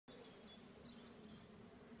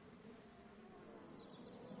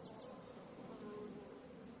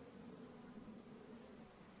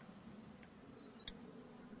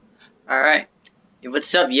Alright, hey,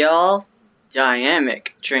 what's up y'all?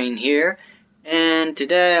 Dynamic Train here, and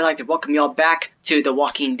today I'd like to welcome y'all back to The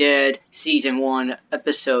Walking Dead Season 1,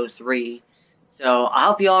 Episode 3. So, I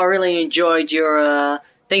hope y'all really enjoyed your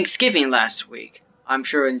Thanksgiving last week. I'm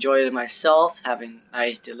sure I enjoyed it myself, having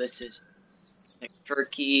nice, delicious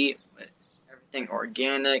turkey, with everything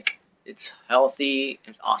organic, it's healthy,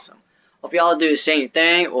 it's awesome. Hope y'all do the same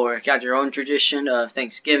thing, or got your own tradition of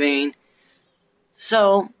Thanksgiving.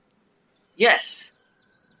 So, yes.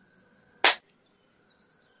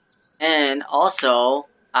 And also,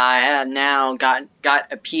 I have now got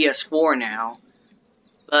a PS4 now.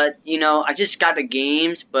 But, I just got the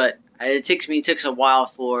games, but it takes a while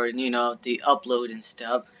for, the upload and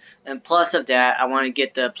stuff. And plus of that, I want to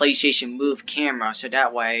get the PlayStation Move camera, so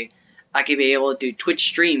that way I can be able to do Twitch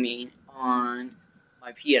streaming on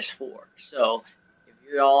my PS4. So, if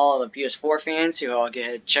you're all the PS4 fans, you all go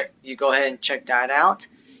ahead and check that out.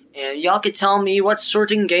 And y'all can tell me what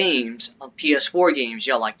certain games on PS4 games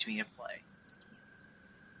y'all like me to play.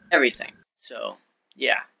 Everything. So,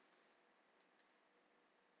 yeah.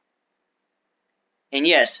 And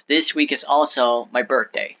yes, this week is also my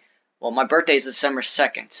birthday. Well, my birthday is December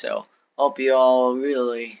 2nd, so hope you all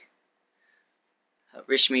really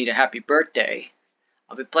wish me a happy birthday.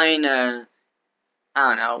 I'll be playing, I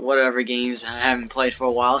don't know, whatever games I haven't played for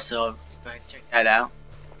a while, so go ahead and check that out.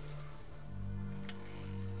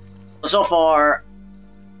 So far,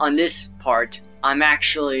 on this part, I'm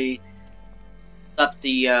actually left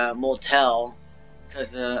the motel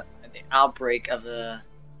because of the outbreak of the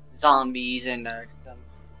zombies and some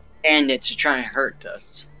bandits are trying to hurt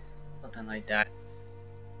us. Something like that.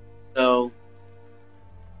 So,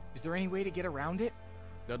 is there any way to get around it?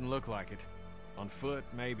 Doesn't look like it. On foot,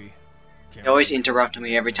 maybe. They always interrupt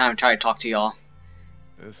me every time I try to talk to y'all.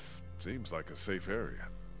 This seems like a safe area.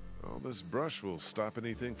 All this brush will stop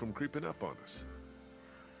anything from creeping up on us.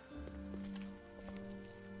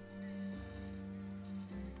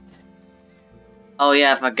 Oh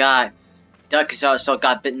yeah, I forgot. Duck also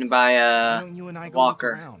got bitten by a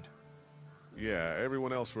walker. Yeah,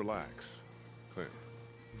 everyone else relax. Clint,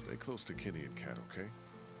 stay close to Kenny and Kat, okay?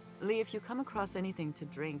 Lee, if you come across anything to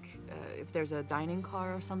drink, if there's a dining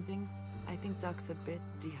car or something, I think Duck's a bit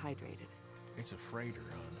dehydrated. It's a freighter,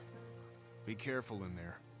 hon. Be careful in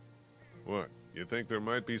there. What? You think there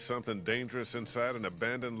might be something dangerous inside an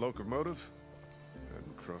abandoned locomotive?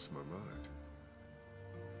 Hadn't crossed my mind.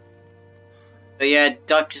 But yeah,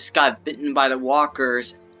 Duck just got bitten by the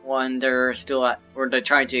walkers when they're they're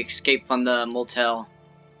trying to escape from the motel.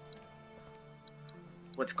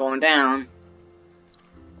 What's going down?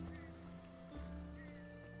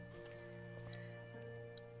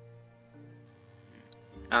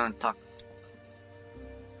 I don't talk.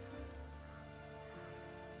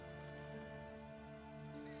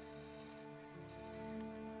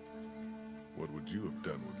 What would you have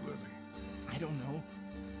done with Lily? I don't know.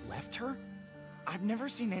 Left her? I've never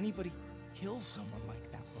seen anybody kill someone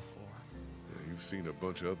like that before. Yeah, you've seen a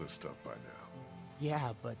bunch of other stuff by now.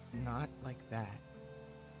 Yeah, but not like that.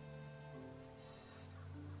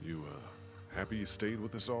 You, happy you stayed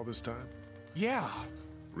with us all this time? Yeah.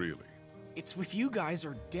 Really? It's with you guys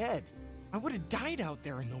or dead. I would have died out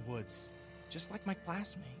there in the woods. Just like my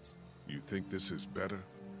classmates. You think this is better?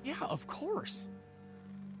 Yeah, of course.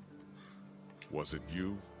 Was it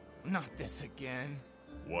you? Not this again.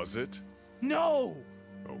 Was it? No!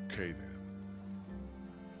 Okay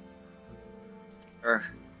then.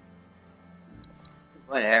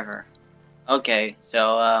 Whatever. Okay,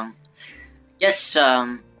 so, yes,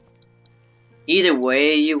 either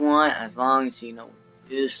way you want, as long as you know what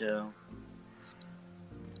to do so.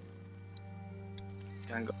 It's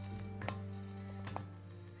gonna go.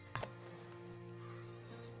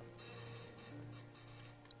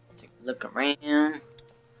 Take a look around.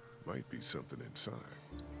 Might be something inside.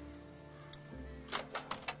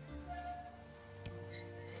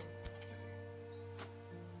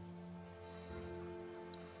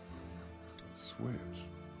 Switch.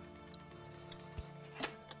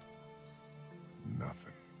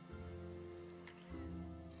 Nothing.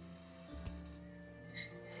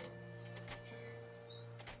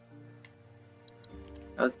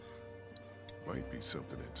 Might be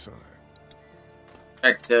something inside.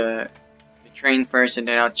 Check the train first, and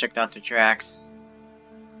then I'll check out the tracks.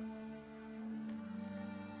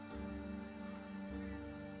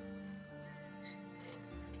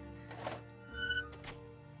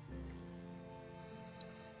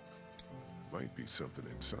 Might be something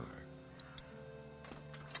inside.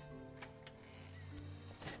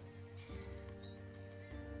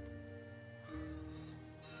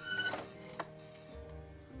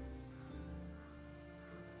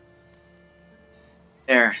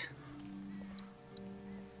 There.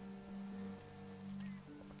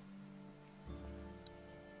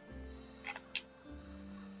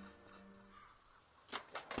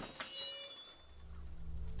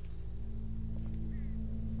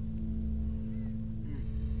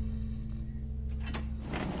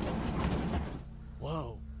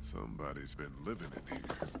 Whoa. Somebody's been living in here.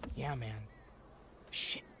 Yeah, man.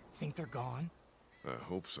 Shit. Think they're gone? I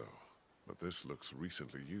hope so, but this looks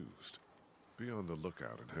recently used. Be on the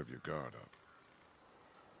lookout and have your guard up.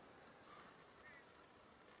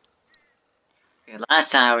 Okay,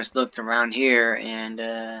 last time I was looked around here and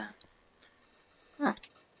A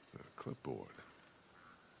clipboard.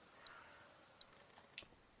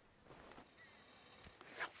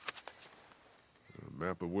 A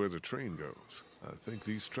map of where the train goes. I think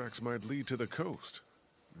these tracks might lead to the coast.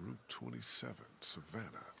 Route 27,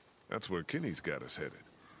 Savannah. That's where Kenny's got us headed.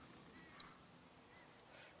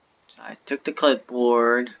 so I took the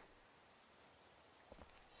clipboard.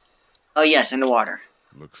 Oh yes, in the water.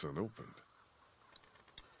 Looks unopened.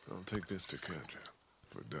 I'll take this to Katja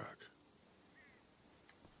for Duck.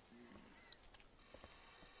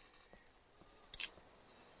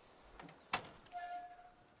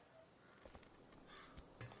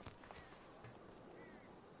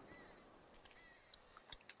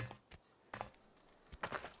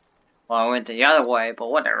 Well, I went the other way,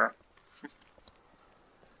 but whatever.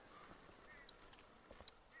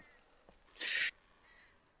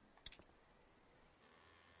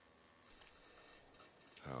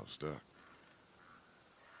 How's Duck?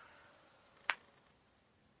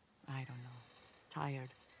 I don't know. Tired.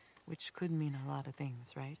 Which could mean a lot of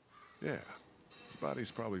things, right? Yeah. His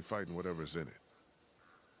body's probably fighting whatever's in it.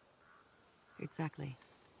 Exactly.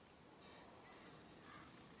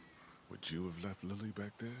 Would you have left Lily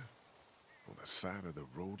back there? On the side of the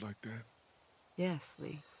road like that? Yes,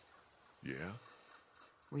 Lee. Yeah?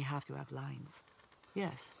 We have to have lines.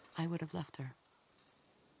 Yes, I would have left her.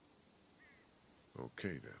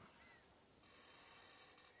 Okay then.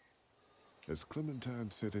 Has Clementine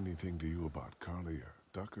said anything to you about Carly or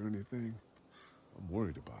Duck or anything? I'm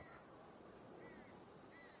worried about her.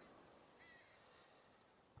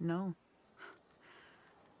 No.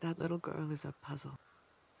 That little girl is a puzzle.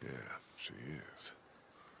 Yeah, she is.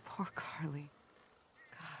 Poor Carly.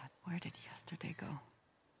 God, where did yesterday go?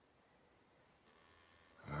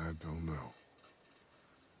 I don't know.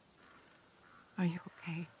 Are you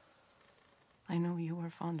okay? I know you were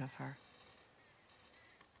fond of her.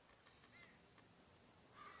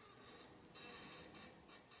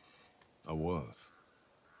 I was.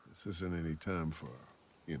 This isn't any time for,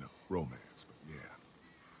 you know, romance, but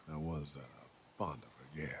yeah. I was, fond of her,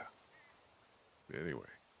 yeah. Anyway,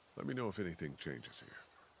 let me know if anything changes here.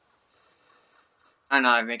 I know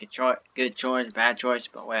I make a good choice, bad choice,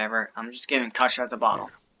 but whatever. I'm just giving Kasha the bottle.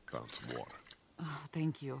 Here, found some water. Oh,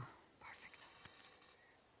 thank you. Perfect.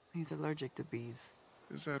 He's allergic to bees.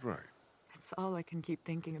 Is that right? It's all I can keep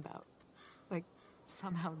thinking about. Like,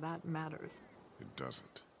 somehow that matters. It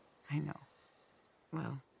doesn't. I know.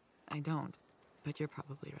 Well, I don't, but you're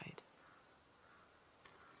probably right.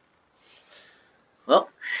 Well,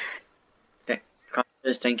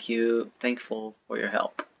 thankful for your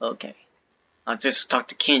help. Okay. I'll just talk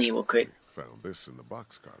to Kenny real quick. We found this in the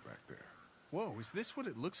boxcar back there. Whoa, is this what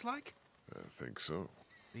it looks like? I think so.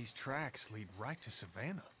 These tracks lead right to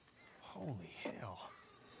Savannah. Holy hell.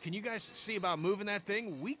 Can you guys see about moving that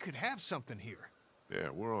thing? We could have something here.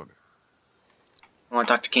 Yeah, we're on it. I want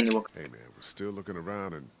to talk to Kenny real quick. Hey man, we're still looking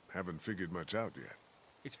around and haven't figured much out yet.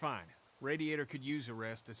 It's fine. Radiator could use a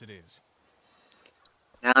rest as it is.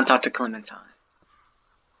 Now I'll talk to Clementine.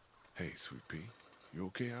 Hey, Sweet Pea, you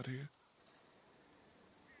okay out here?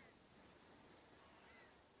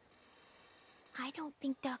 I don't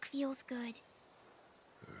think Duck feels good.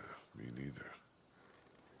 Me neither.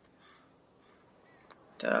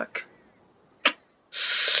 Duck.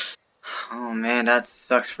 Oh man, that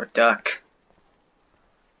sucks for Duck.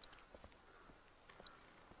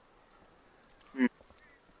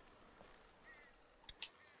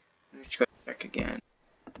 Let's go check again.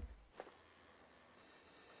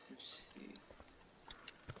 Let's see.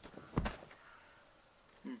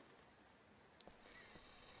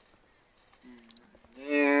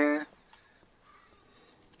 There.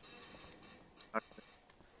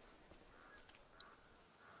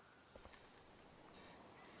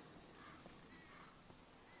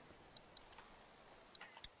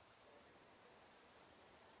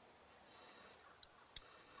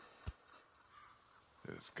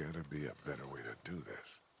 There's gotta be a better way to do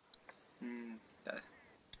this.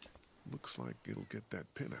 Looks like it'll get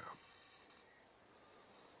that pin out.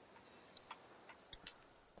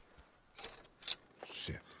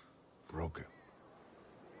 broken.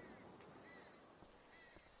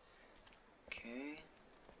 Okay.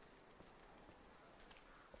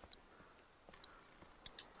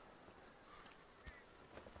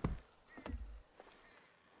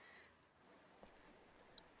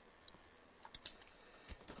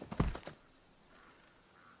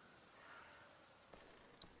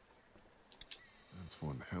 That's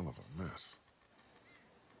one hell of a mess.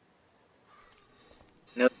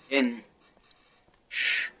 No kidding.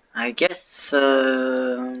 I guess,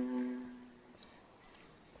 I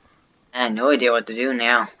had no idea what to do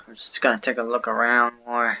now. I'm just gonna take a look around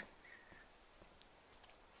more.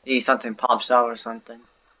 See if something pops out or something.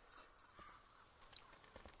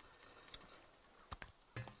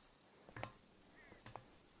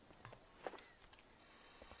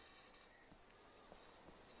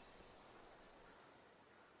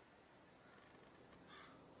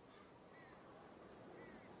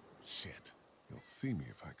 Shit. You'll see me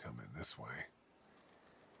if I come in this way.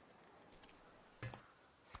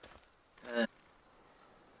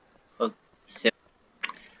 So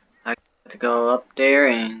I have to go up there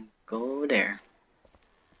and go there.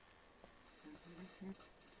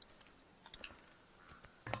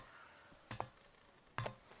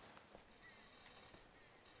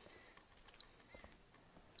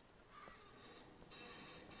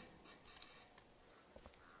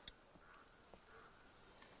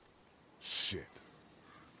 Shit.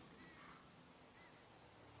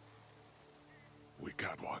 We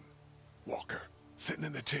got one. Walker, sitting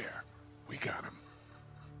in the chair. We got him.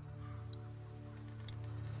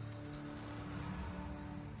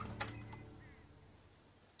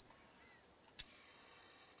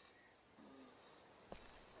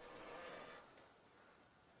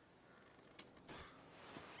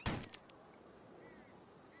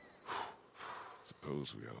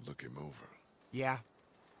 Suppose we ought to look him over. Yeah.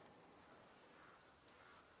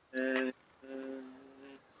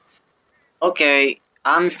 Okay,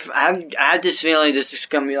 I have this feeling this is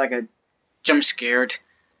gonna be like a jump scared,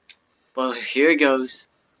 but here it goes.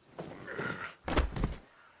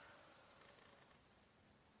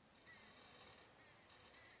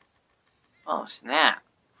 Oh snap!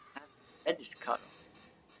 Head just cut off.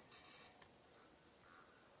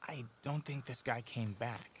 I don't think this guy came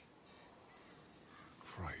back.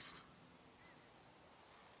 Christ.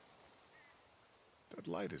 That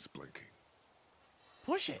light is blinking.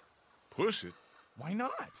 Push it. Push it? Why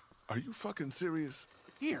not? Are you fucking serious?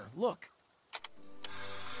 Here, look.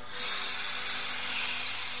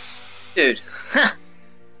 Dude,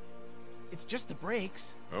 It's just the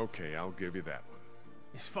brakes. Okay, I'll give you that one.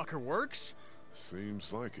 This fucker works?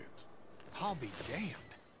 Seems like it. I'll be damned.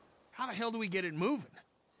 How the hell do we get it moving?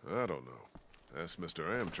 I don't know. That's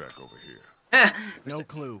Mr. Amtrak over here. No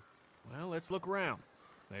clue. Well, let's look around.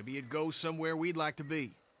 Maybe it goes somewhere we'd like to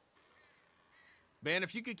be. Ben,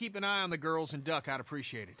 if you could keep an eye on the girls and Duck, I'd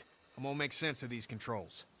appreciate it. I'm gonna make sense of these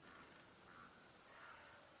controls.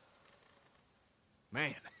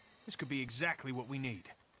 Man, this could be exactly what we need.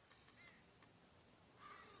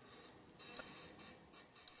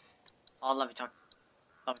 oh let me talk.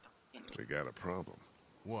 Let me talk. We got a problem.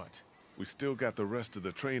 What? We still got the rest of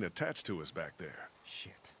the train attached to us back there.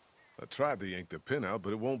 Shit. I tried to yank the pin out,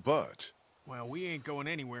 but it won't budge. Well, we ain't going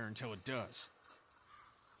anywhere until it does.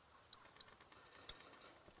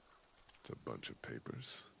 It's a bunch of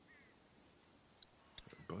papers.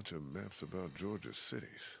 A bunch of maps about Georgia's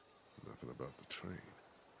cities. Nothing about the train.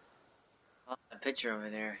 Oh, a picture over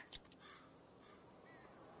there.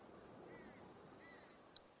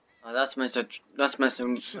 Oh, that's Mr. Must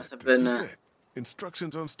Shit, have this been. is it.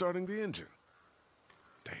 Instructions on starting the engine.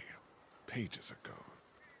 Damn, pages are gone.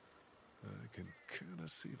 I can kind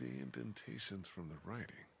of see the indentations from the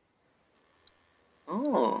writing.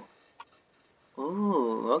 Oh.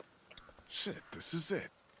 Ooh. Okay. Shit, this is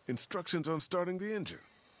it. Instructions on starting the engine.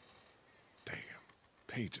 Damn,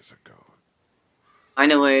 pages are gone. I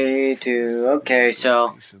know way to. Okay, so.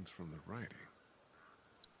 Indentations from the writing.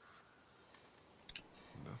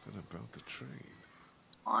 Nothing about the train.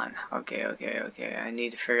 On. Okay. I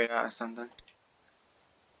need to figure out something.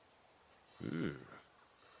 Ew.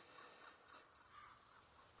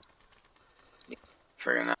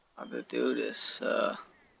 Figuring out how to do this. I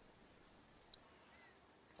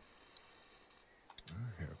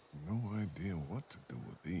have no idea what to do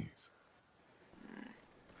with these.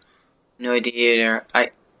 No idea either.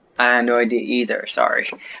 I had no idea either. Sorry,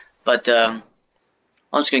 but I'm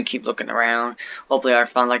just gonna keep looking around. Hopefully, I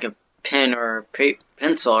found like a pen or a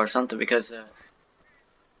pencil or something because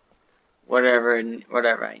whatever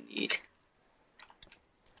I need.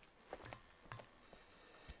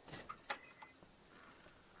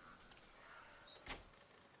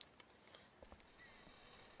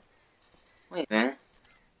 Wait a minute.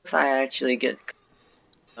 If I actually get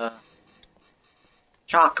a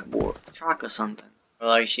chalkboard, chalk or something. Or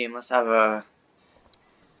like she must have a...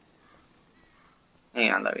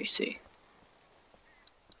 Hang on, let me see.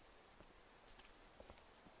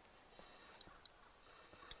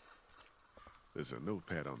 There's a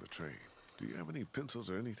notepad on the train. Do you have any pencils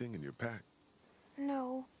or anything in your pack?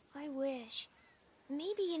 No, I wish.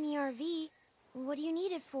 Maybe in the RV. What do you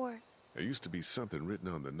need it for? There used to be something written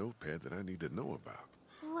on the notepad that I need to know about.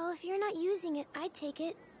 Well, if you're not using it, I'd take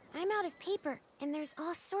it. I'm out of paper, and there's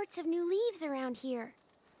all sorts of new leaves around here.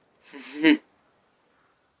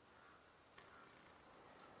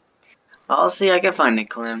 I'll see if I can find it,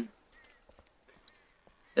 Clem.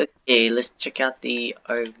 Okay, let's check out the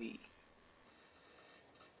RV.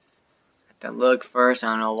 Have to look first. I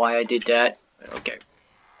don't know why I did that, but okay.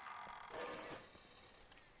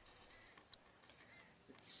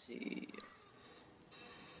 Let's see.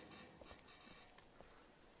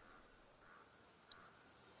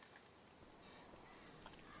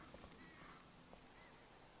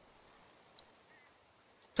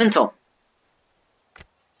 Pencil.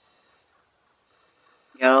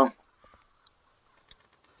 Yo.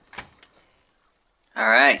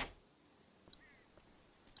 Alright.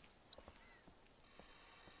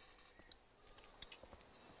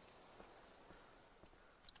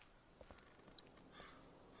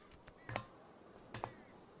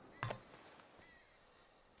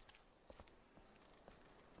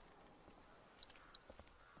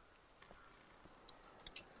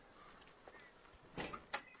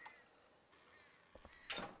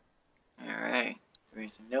 Alright.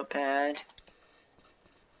 Here's the notepad.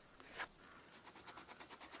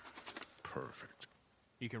 Perfect.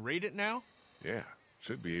 You can read it now? Yeah,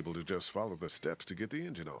 should be able to just follow the steps to get the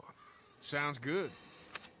engine on. Sounds good.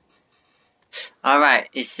 Alright,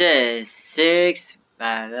 it says 6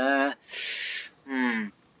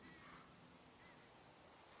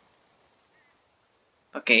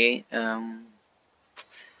 Okay,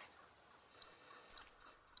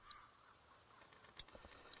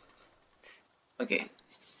 okay,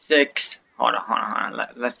 6. Hold on.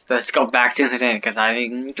 Let's go back to the thing because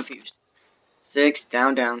I'm confused. 6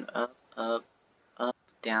 down, down, up,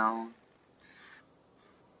 down.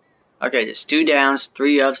 Okay, there's 2 downs,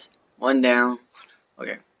 3 ups, 1 down.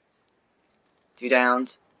 Okay, 2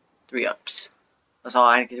 downs, 3 ups. That's all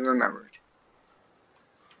I can remember.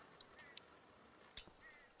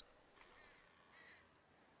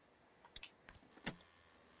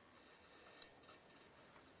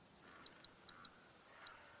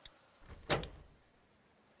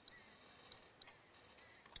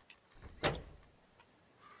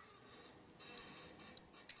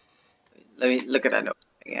 Let me look at that note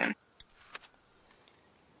again.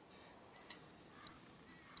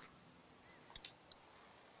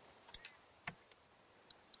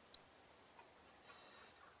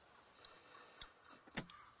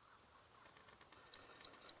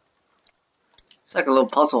 It's like a little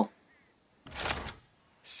puzzle.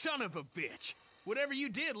 Son of a bitch! Whatever you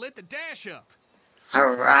did lit the dash up. So far,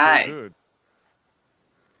 Alright. so good.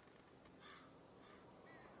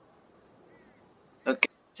 Okay,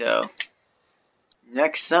 so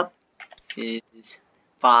next up is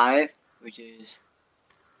 5, which is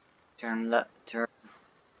turn left, turn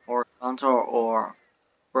horizontal or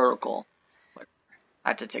vertical. I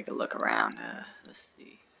have to take a look around. Let's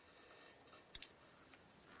see.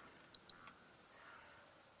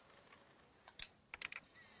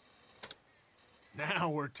 Now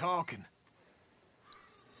we're talking.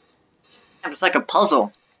 It's like a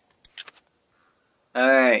puzzle.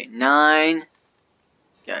 Alright, 9.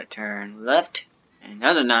 Gotta turn left. And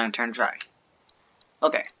another 9 turns right.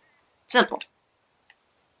 Okay. Simple.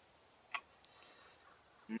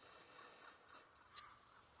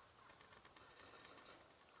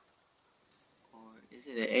 Or is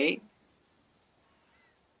it an 8?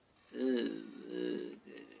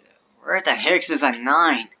 Where the heck is a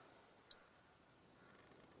 9?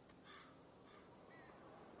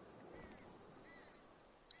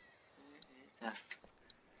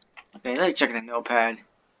 Okay, let's check the notepad.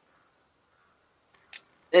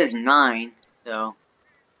 It is 9, so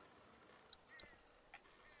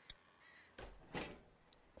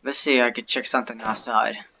let's see if I could check something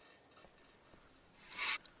outside.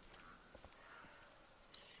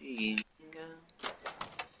 Let's see.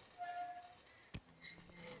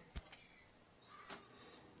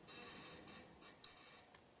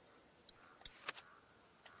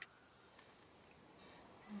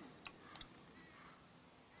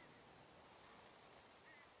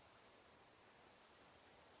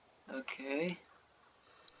 Okay.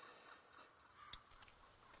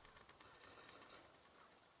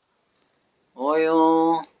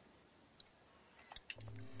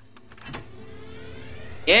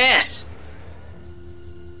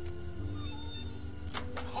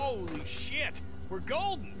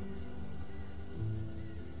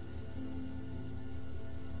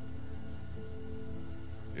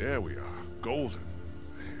 Yeah, we are. Golden.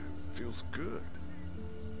 Man, feels good.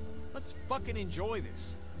 Let's fucking enjoy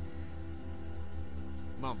this.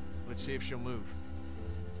 Mom, let's see if she'll move.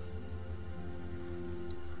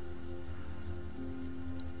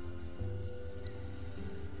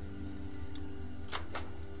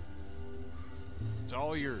 It's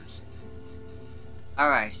all yours.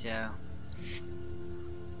 Alright, so. It's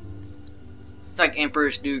like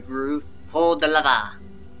Emperor's New Groove. Hold the lever.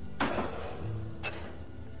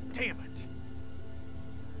 Damn it.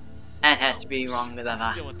 That has to be wrong with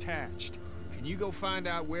lever. Still attached. Can you go find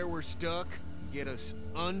out where we're stuck and get us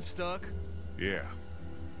unstuck? Yeah.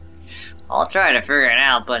 I'll try to figure it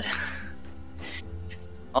out, but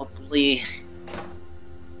hopefully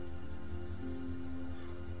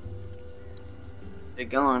they're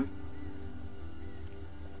going.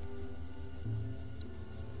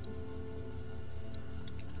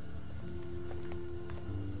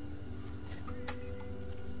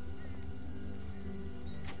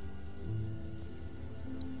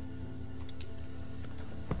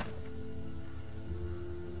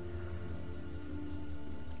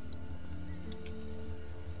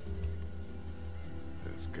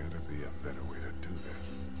 There's gotta be a better way to do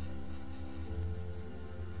this.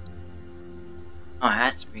 Oh, it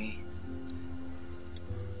has to be.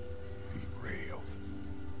 Derailed.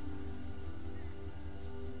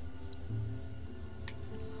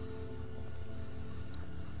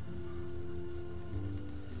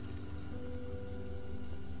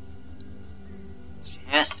 It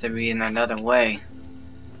has to be in another way.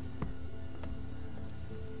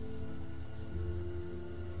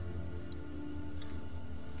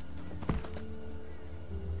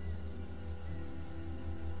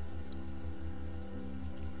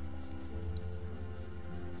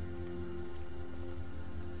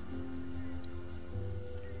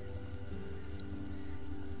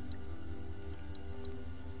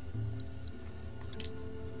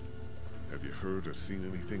 Have you heard or seen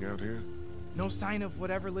anything out here? No sign of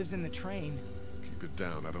whatever lives in the train. Keep it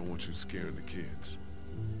down. I don't want you scaring the kids.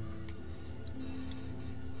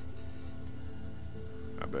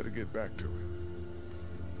 I better get back to it.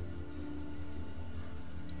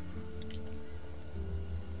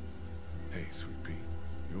 Hey, Sweet Pea.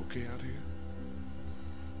 You okay out here?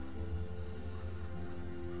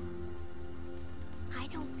 I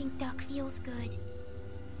don't think Duck feels good.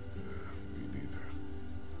 Me neither.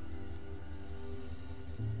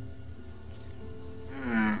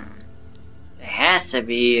 It has to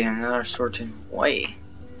be in another certain way.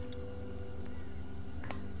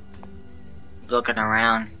 Looking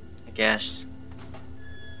around, I guess.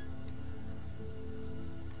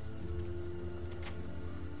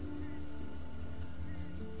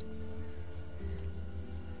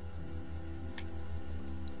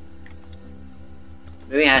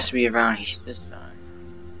 Maybe it has to be around this side.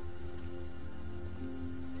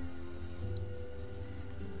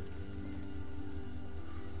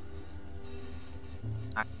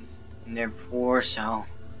 I've been there before, so.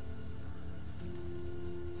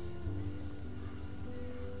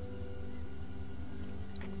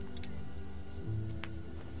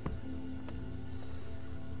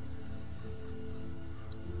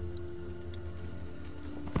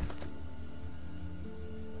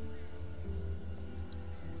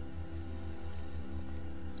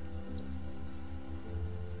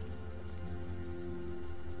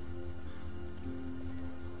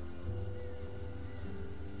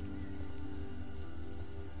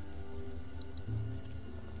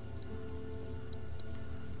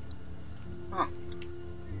 Huh.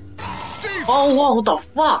 Oh, whoa, what the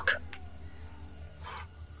fuck?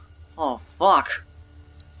 Oh, fuck.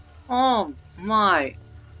 Oh, my.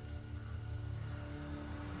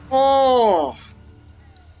 Oh.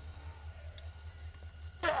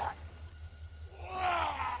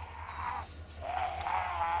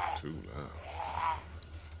 Too loud.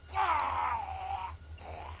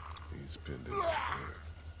 He's pinned in right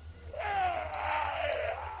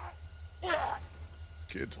there.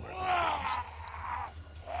 Kids might like those.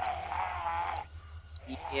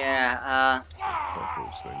 Yeah, Thought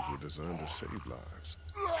those things were designed to save lives.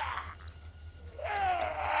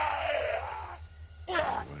 No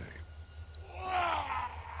way.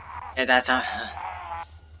 yeah, that's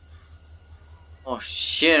oh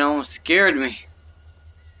shit, it almost scared me.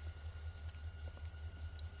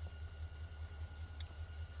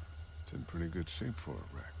 It's in pretty good shape for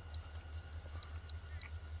a wreck.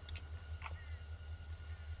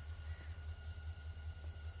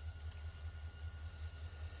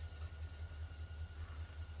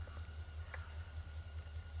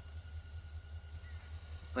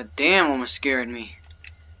 But damn, almost scared me.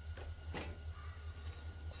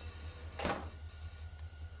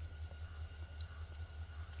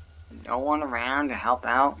 no one around to help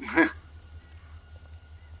out?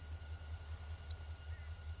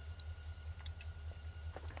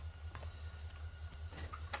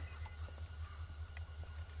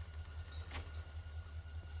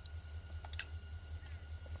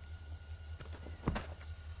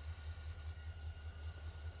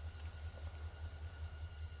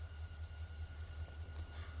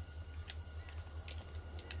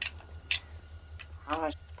 How am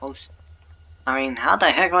I supposed to? I mean, how the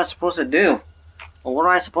heck am I supposed to do? Well, what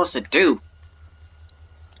am I supposed to do?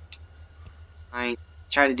 I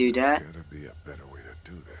try to do that. There's gotta be a better way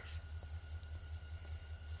to do this.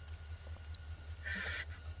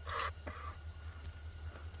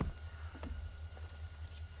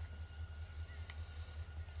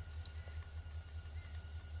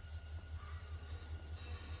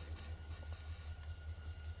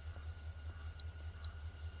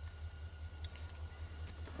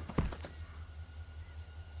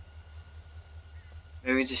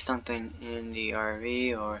 Maybe just something in the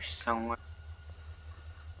RV or somewhere.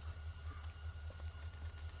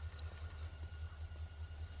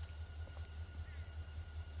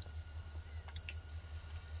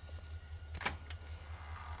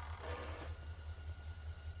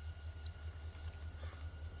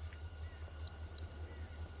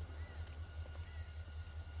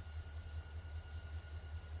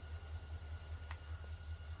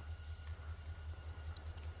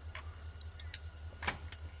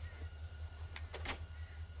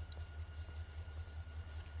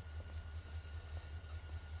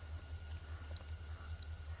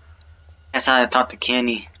 That's how I talk to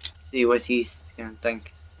Kenny. See what he's gonna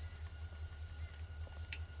think.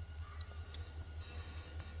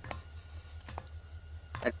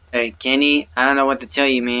 Hey, Kenny, I don't know what to tell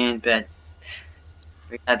you, man, but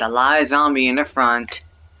we got the live zombie in the front.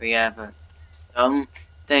 We have some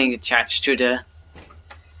thing attached to the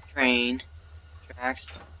train tracks.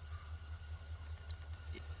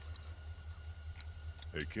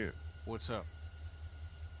 Hey, Ken. What's up?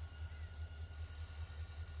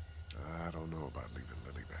 I don't know about leaving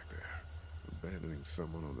Lily back there. Abandoning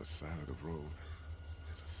someone on the side of the road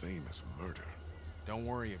is the same as murder. Don't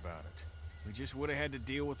worry about it. We just would have had to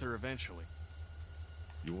deal with her eventually.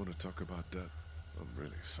 You want to talk about that? I'm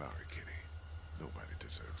really sorry, Kenny. Nobody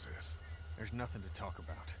deserves this. There's nothing to talk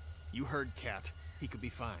about. You heard Cat. He could be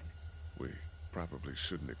fine. We probably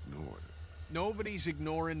shouldn't ignore it. Nobody's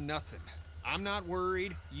ignoring nothing. I'm not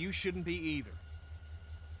worried. You shouldn't be either.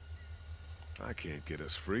 I can't get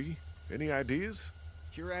us free. Any ideas?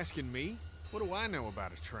 You're asking me? What do I know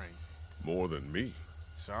about a train? More than me.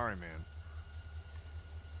 Sorry, man.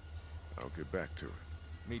 I'll get back to it.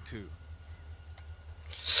 Me too.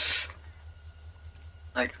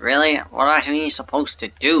 Like, really? What are you supposed to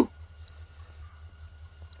do?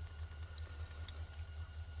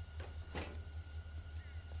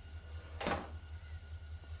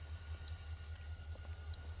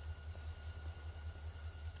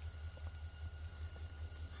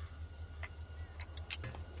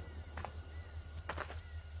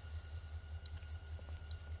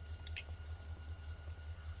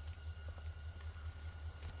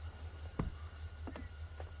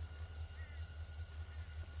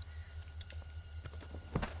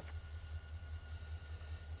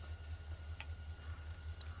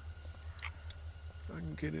 I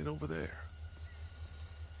can get in over there.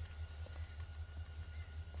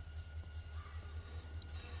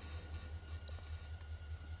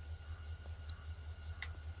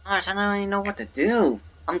 Gosh, I don't even know what to do.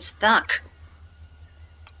 I'm stuck.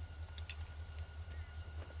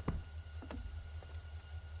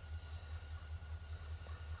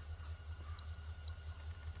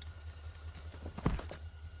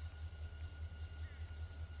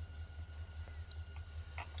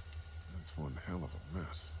 That's one hell of a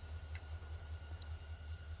mess.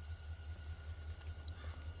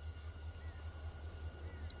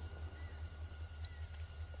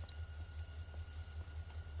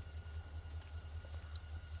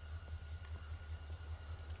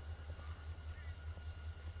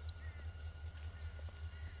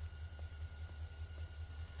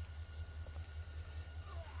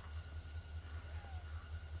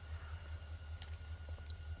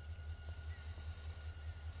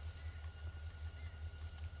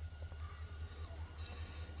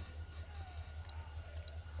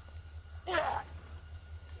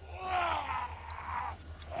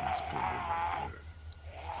 It's been really good.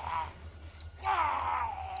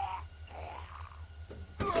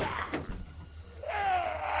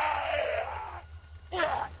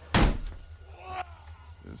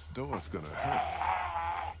 This door's gonna hurt.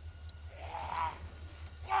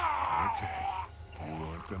 Okay, you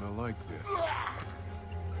aren't gonna like this.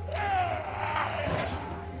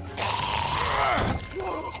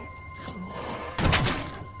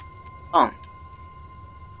 Oh.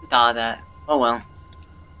 Thought of that. Oh well.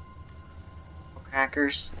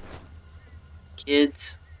 Crackers.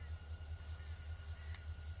 Kids.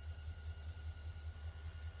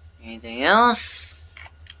 Anything else?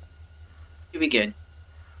 Should be good.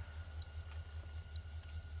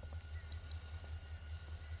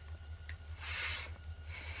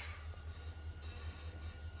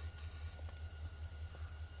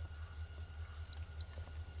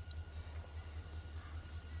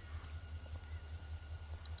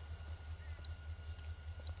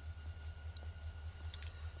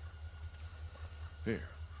 Here,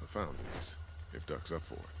 I found these, if Duck's up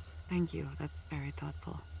for it. Thank you. That's very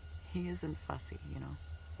thoughtful. He isn't fussy, you know.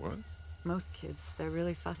 What? Most kids, they're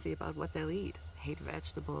really fussy about what they'll eat. Hate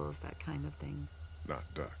vegetables, that kind of thing. Not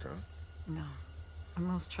Duck, huh? No. The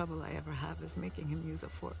most trouble I ever have is making him use a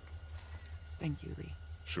fork. Thank you, Lee.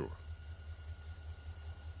 Sure.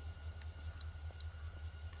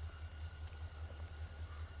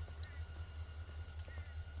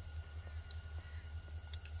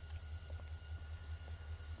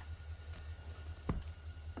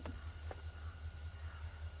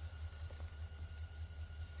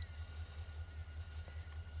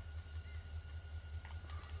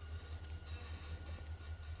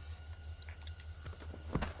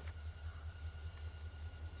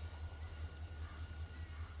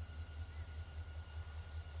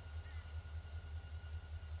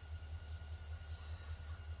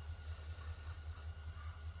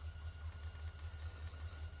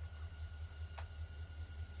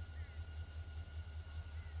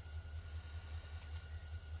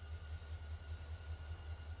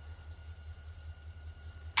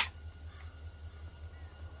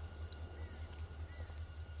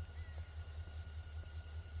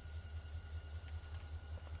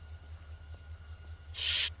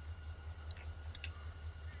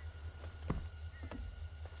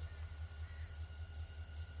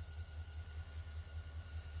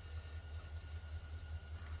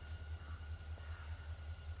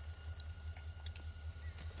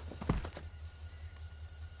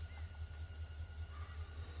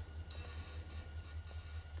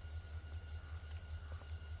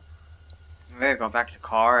 We're gonna go back to the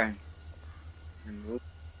car and move.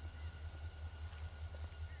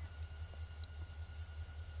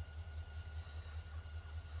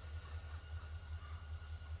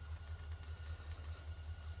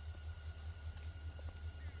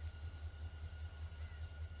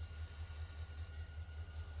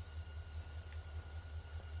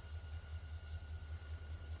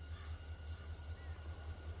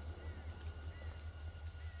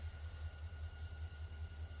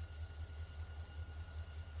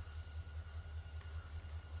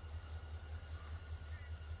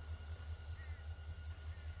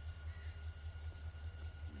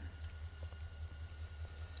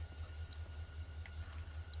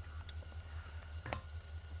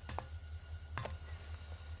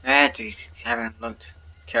 I just haven't looked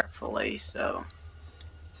carefully, so.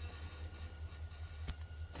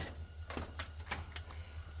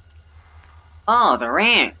 Oh, the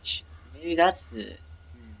ranch. Maybe that's it.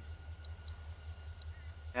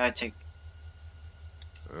 Gotta take.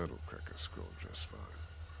 That'll crack a skull just fine.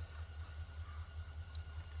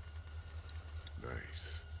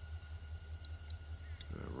 Nice.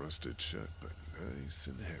 Rusted shut, but nice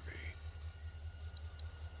and heavy.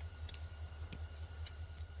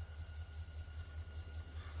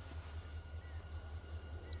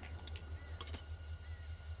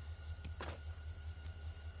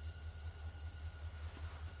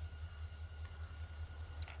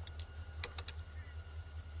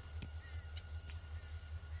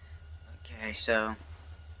 Okay, so.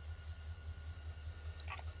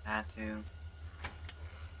 Had to.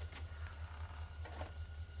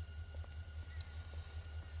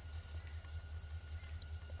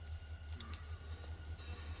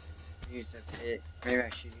 Use a big, maybe I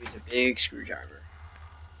should use a big screwdriver.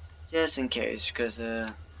 Just in case, because,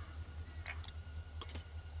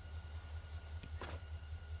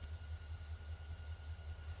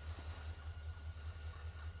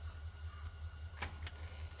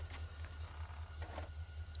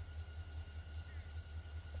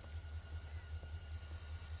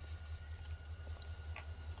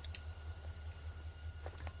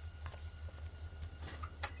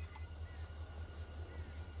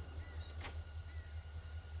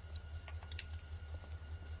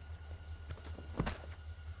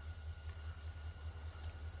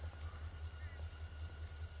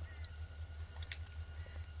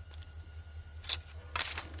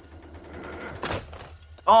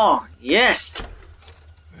 oh, yes!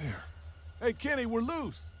 There. Hey, Kenny, we're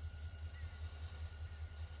loose.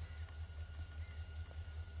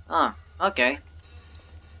 Oh, okay.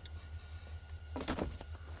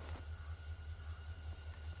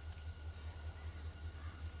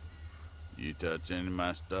 You touch any of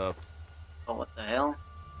my stuff? Oh, what the hell?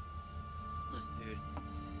 This dude.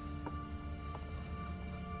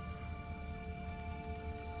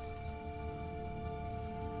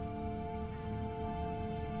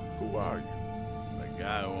 Who are you? The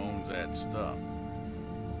guy who owns that stuff.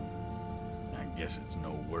 I guess it's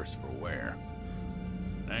no worse for wear.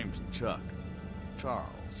 Name's Chuck. Charles,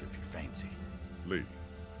 if you fancy. Lee.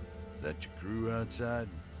 That your crew outside?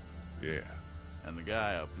 Yeah, And the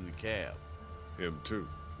guy up in the cab? him too.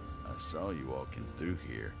 I saw you walking through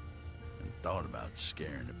here and thought about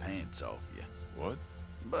scaring the pants off you. What?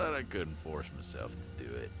 But I couldn't force myself to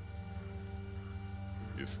do it.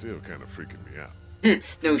 You're still kind of freaking me out.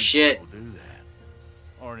 No shit. People do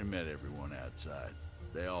that. Already met everyone outside.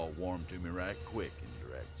 They all warmed to me right quick in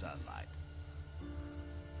direct sunlight.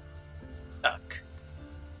 Duck.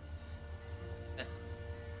 That's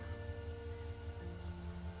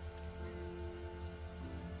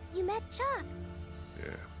You met Chuck.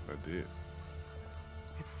 Yeah, I did.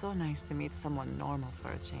 It's so nice to meet someone normal for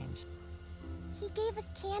a change. He gave us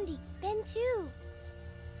candy. Ben too.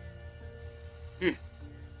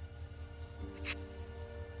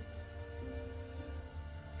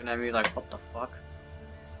 gonna be like, what the fuck?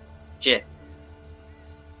 Shit.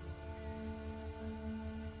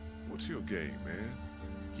 What's your game, man?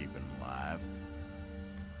 Keeping 'em alive.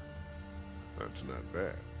 That's not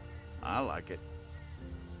bad. I like it.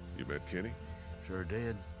 You met Kenny? Sure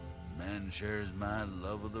did. Man shares my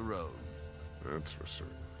love of the road. That's for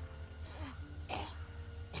certain.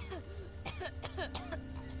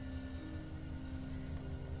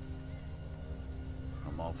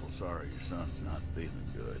 I'm awful sorry your son's not feeling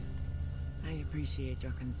good. I appreciate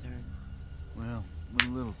your concern. Well, with a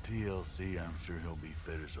little TLC, I'm sure he'll be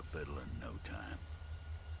fit as a fiddle in no time.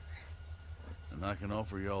 And I can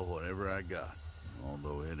offer y'all whatever I got,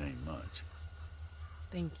 although it ain't much.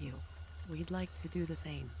 Thank you. We'd like to do the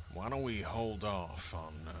same. Why don't we hold off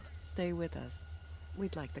on... Stay with us.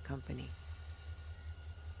 We'd like the company.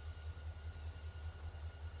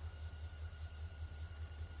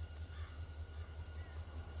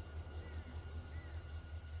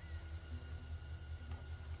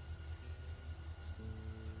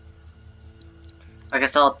 I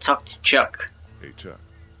guess I'll talk to Chuck. Hey, Chuck.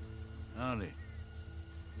 Howdy.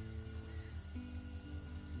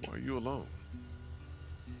 Why are you alone?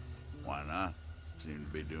 Why not? Seem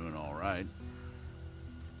to be doing all right.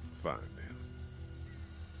 Fine, then.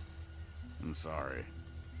 I'm sorry.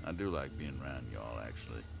 I do like being around y'all,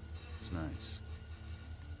 actually. It's nice.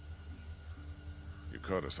 You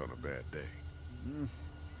caught us on a bad day.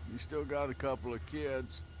 You still got a couple of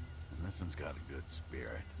kids, and this one's got a good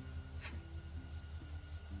spirit.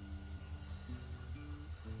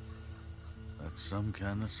 That's some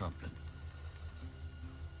kind of something.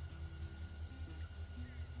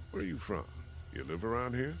 Where are you from? You live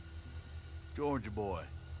around here? Georgia boy,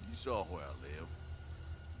 you saw where I live.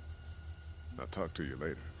 I'll talk to you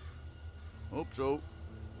later. Hope so.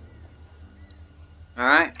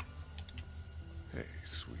 Alright. Hey,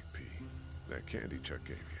 sweet pea. That candy Chuck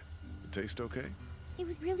gave you. It taste okay? It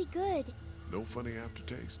was really good. No funny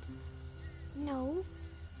aftertaste? No.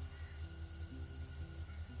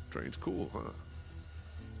 Train's cool, huh?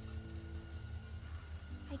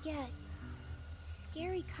 I guess.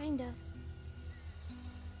 Scary, kind of.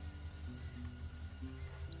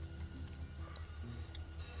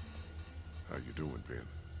 How you doing, Ben?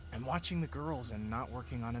 I'm watching the girls and not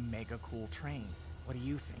working on a mega cool train. What do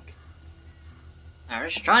you think? I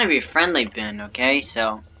was trying to be friendly, Ben, okay?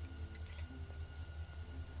 So...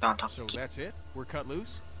 Don't talk So to that's it? We're cut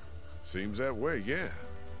loose? Seems that way, yeah.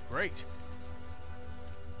 Great.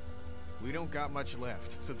 We don't got much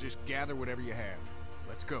left, so just gather whatever you have.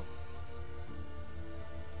 Let's go.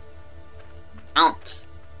 Ounce.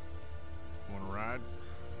 Want to ride?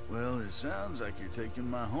 Well, it sounds like you're taking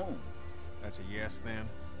my home. That's a yes, then?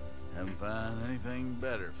 Haven't found anything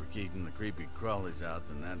better for keeping the creepy crawlies out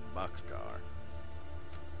than that boxcar.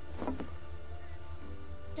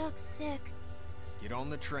 Duck's sick. Get on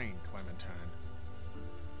the train, Clementine.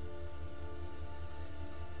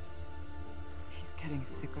 He's getting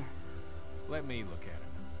sicker. Let me look at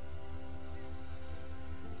him.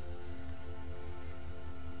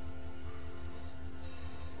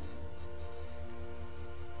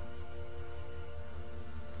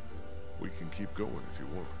 We can keep going if you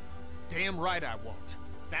want. Damn right I won't.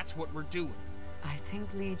 That's what we're doing. I think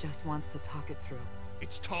Lee just wants to talk it through.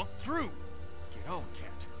 It's talked through. Get on,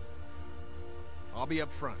 Cat. I'll be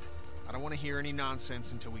up front. I don't want to hear any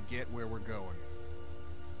nonsense until we get where we're going.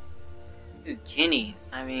 Dude, Kenny,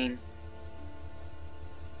 I mean,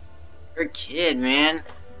 you're a kid, man.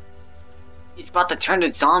 He's about to turn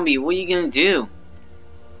to zombie. What are you gonna do?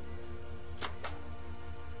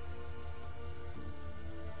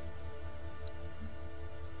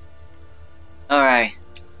 Alright.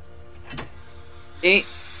 See?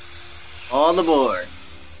 All aboard.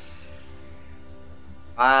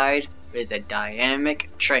 Ride with a dynamic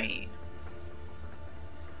train.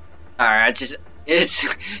 Alright, it's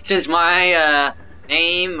since my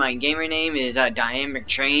my gamer name is Dynamic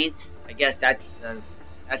Train, I guess that's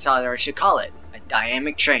how I should call it. A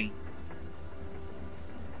dynamic train.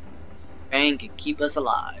 Train can keep us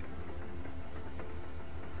alive.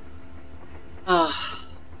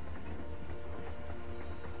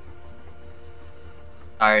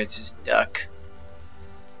 Alright, it's just Duck.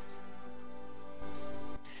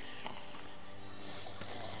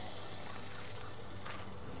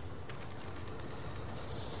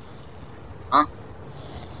 Huh?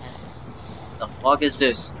 The fuck is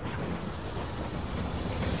this?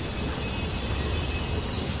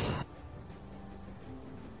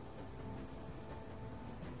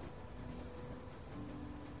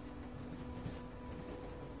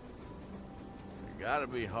 It gotta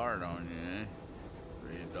be hard on you, eh?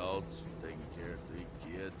 3 adults taking care of 3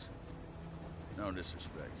 kids. No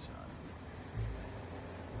disrespect, son.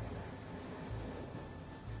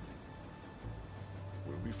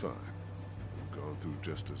 We'll be fine. We've gone through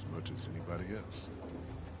just as much as anybody else.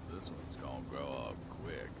 This one's gonna grow up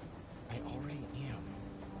quick. I already am.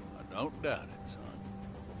 I don't doubt it, son.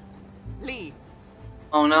 Lee,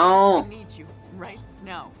 Oh I no! need you right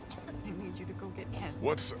now. I need you to go get Ken.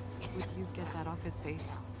 What's... Would you get that off his face?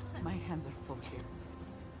 My hands are full here.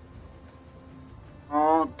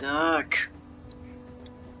 Oh, Duck.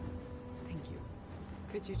 Thank you.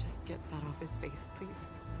 Could you just get that off his face, please?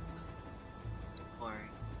 Don't worry.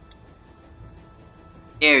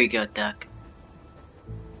 Here we go, Duck.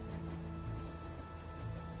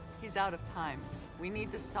 He's out of time. We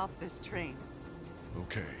need to stop this train.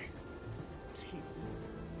 Okay. Please.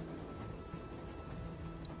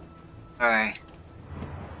 Alright.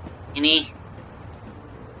 Kenny?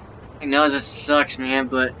 I know this sucks, man,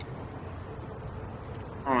 but...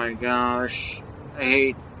 Oh my gosh. I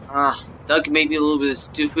hate... Duck may be a little bit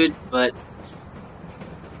stupid, but...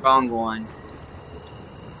 Wrong one.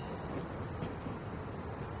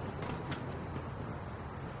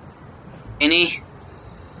 Kenny?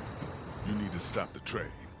 You need to stop the train.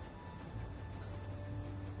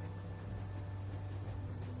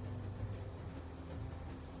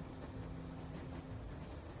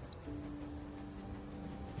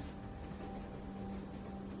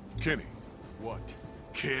 Kenny. What?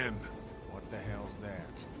 Ken. What the hell's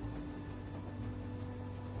that?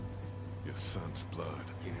 Your son's blood.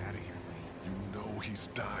 Get out of here, Lee. You know he's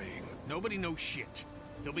dying. Nobody knows shit.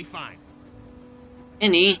 He'll be fine.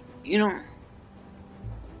 Kenny, you don't...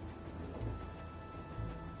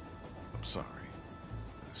 I'm sorry.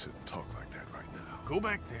 I shouldn't talk like that right now. Go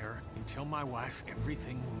back there and tell my wife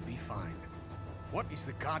everything will be fine. What is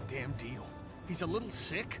the goddamn deal? He's a little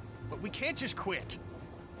sick, but we can't just quit.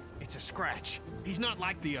 It's a scratch. He's not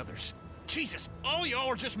like the others. Jesus, all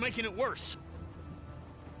y'all are just making it worse.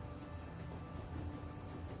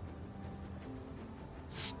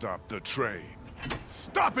 Stop the train.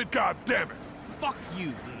 Stop it, goddammit! Fuck you,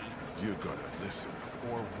 Lee. You're gonna listen.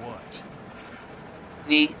 Or what?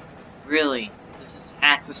 Kenny, really, this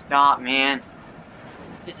has to stop, man.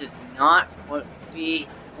 This is not what we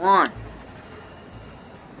want.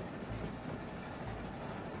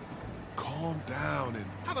 Calm down and...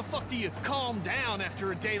 How the fuck do you calm down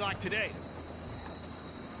after a day like today?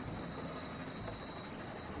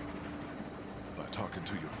 by talking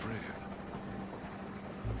to your friend.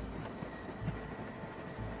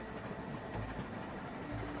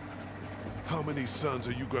 How many sons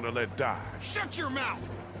are you gonna let die? Shut your mouth!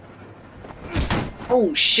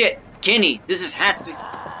 Oh shit, Kenny, this is Hatsy.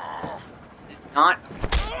 It's not.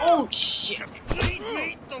 Oh shit. Leave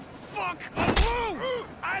me the fuck alone!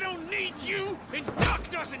 I don't need you, and Duck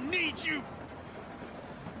doesn't need you!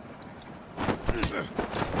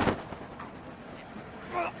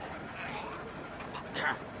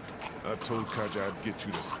 I told Katjaa I'd get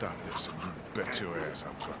you to stop this, and you bet your ass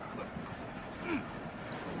I'm gonna.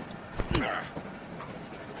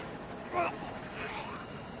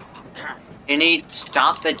 Kenny,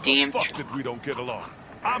 stop the damn. Fuck that we don't get along.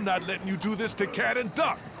 I'm not letting you do this to Cat and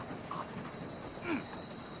Duck.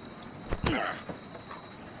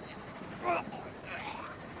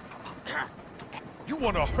 You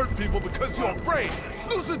want to hurt people because you're afraid.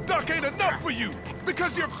 Losing Duck ain't enough for you.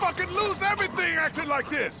 Because you fucking lose everything acting like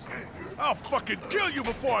this. I'll fucking kill you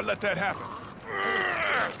before I let that happen!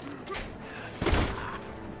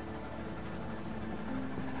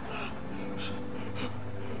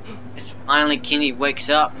 It's finally Kenny wakes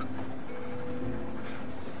up.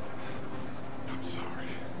 I'm sorry.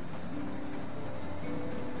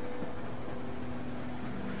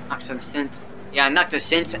 Knock some sense. Yeah, I knocked the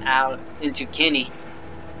sense out into Kenny.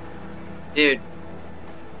 Dude.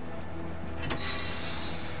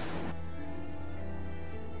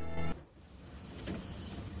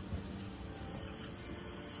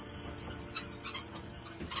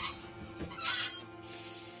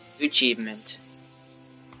 Achievement.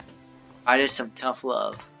 I did some tough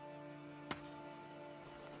love.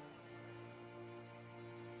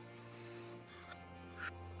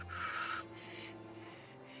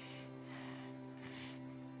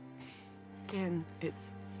 Again,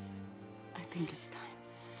 I think it's time.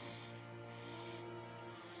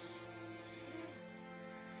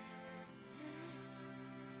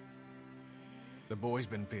 The boy's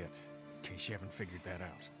been bit, in case you haven't figured that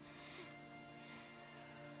out.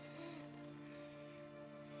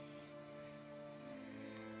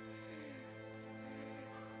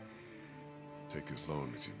 Take as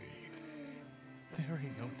long as you need. There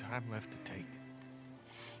ain't no time left to take.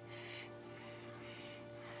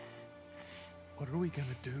 What are we gonna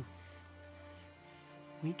do?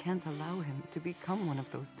 We can't allow him to become one of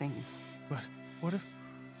those things. But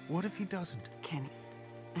what if he doesn't? Kenny,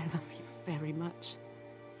 I love you very much.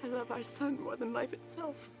 I love our son more than life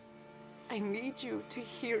itself. I need you to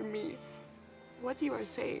hear me. What you are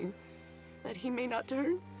saying, that he may not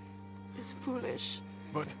turn, is foolish.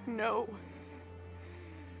 But No.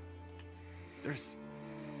 there's...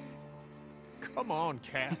 Come on,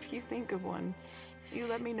 Cat. If you think of one, you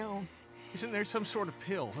let me know. Isn't there some sort of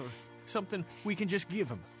pill or something we can just give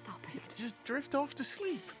him? Stop it. Just drift off to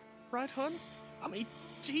sleep. Right, hun? I mean,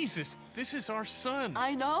 Jesus, this is our son.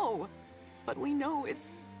 I know, but we know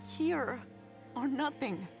it's here or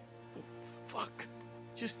nothing. Fuck.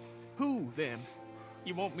 Just who, then?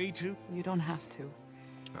 You want me to? You don't have to.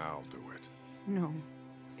 I'll do it. No,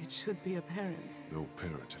 it should be apparent. No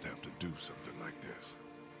parent should have to do something like this.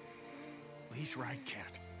 Lee's right,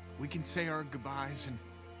 Cat. We can say our goodbyes and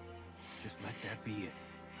just let that be it.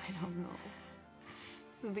 I don't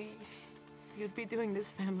know. Lee, you'd be doing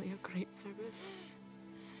this family a great service.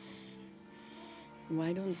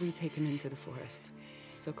 Why don't we take him into the forest,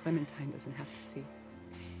 so Clementine doesn't have to see?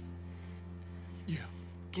 Yeah.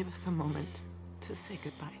 Give us a moment to say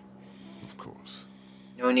goodbye. Of course.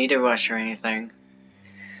 No need to rush or anything.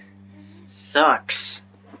 Sucks,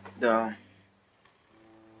 though.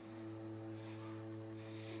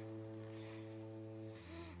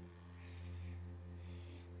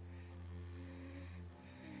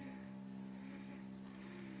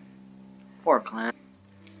 Poor Clem.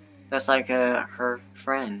 That's like her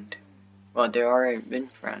friend. Well, they've already been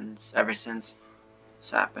friends ever since this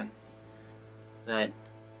happened. But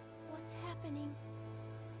What's happening?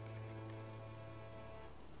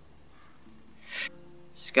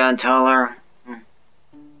 just gotta tell her.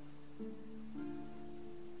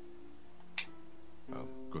 I'm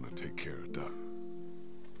gonna take care of Doug.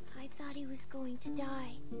 I thought he was going to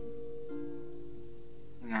die.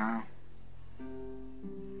 No.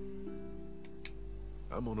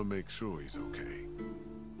 I'm gonna make sure he's okay.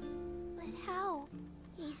 But how?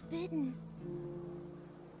 He's bitten.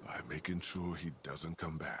 By making sure he doesn't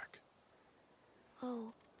come back.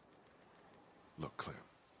 Oh, Look, Clem,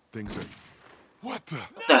 things are... What the...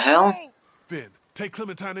 What the hell? Ben, take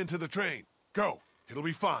Clementine into the train. Go. It'll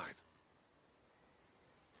be fine.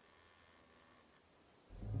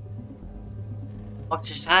 What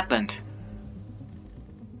just happened?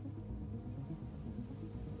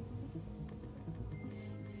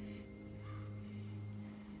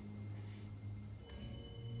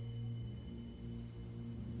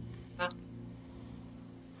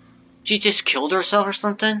 She just killed herself or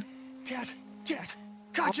something? Cat,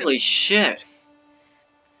 gotcha. Holy shit.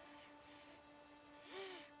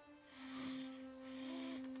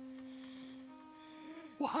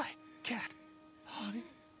 Why, Cat? Honey,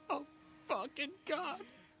 oh fucking God.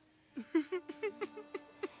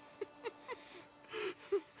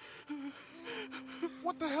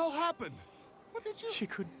 What the hell happened? What did you... She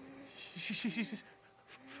could. She's.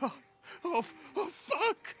 Oh,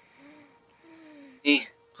 fuck!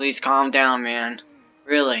 Please calm down, man.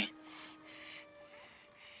 Really.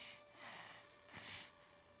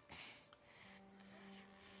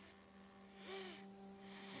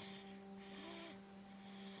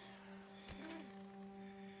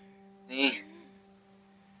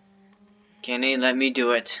 Kenny, let me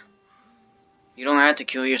do it. You don't have to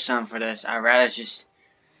kill your son for this. I'd rather just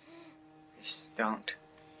Don't.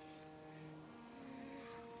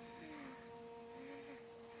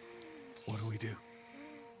 What do we do?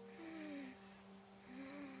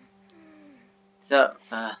 So,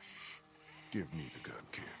 Give me the gun,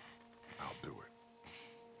 kid. I'll do it.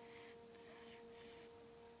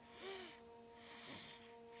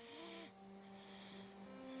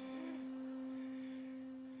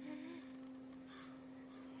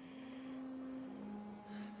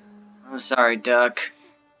 I'm sorry, Duck.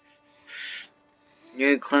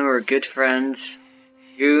 You and Clem were good friends.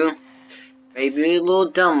 You may be a little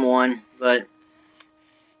dumb one, but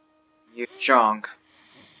you're strong.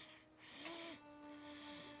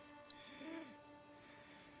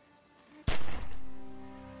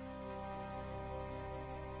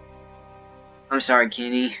 I'm sorry,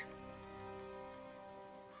 Kenny.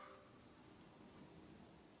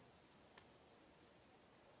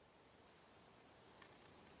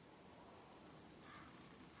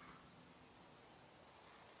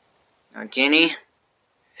 Now, Kenny,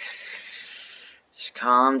 just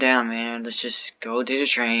calm down, man. Let's just go to the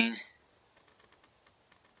train.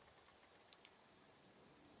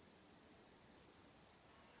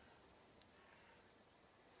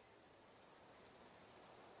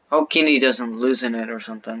 Hope Kenny doesn't loosen it or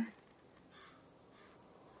something.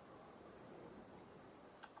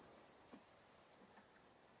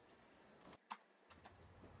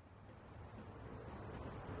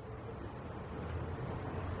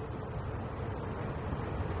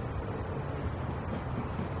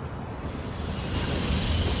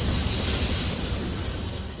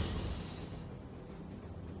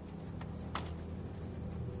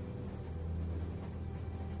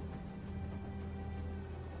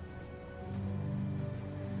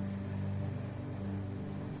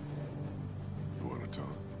 You want to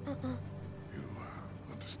talk? You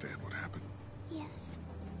understand what happened? Yes,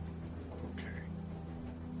 Okay.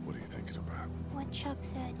 What are you thinking about? what Chuck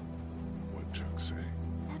said. What Chuck say?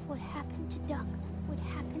 That what happened to Duck would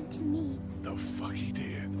happen to me. The fuck he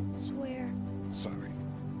did. Swear. Sorry.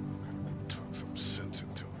 I'm gonna go talk some sense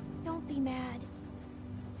into him. Don't be mad.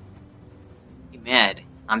 Be mad.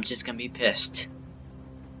 I'm just gonna be pissed.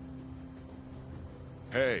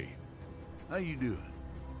 Hey. How you doing?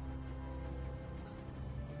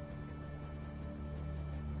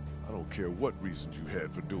 I don't care what reasons you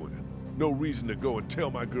had for doing it. No reason to go and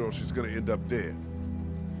tell my girl she's gonna end up dead.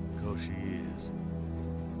 'Cause she is.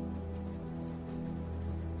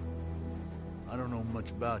 I don't know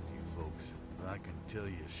much about you folks, but I can tell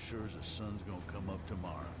you as sure as the sun's gonna come up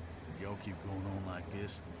tomorrow. Y'all keep going on like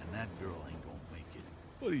this, and that girl ain't gonna make it.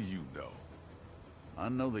 What do you know? I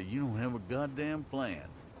know that you don't have a goddamn plan.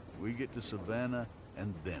 We get to Savannah,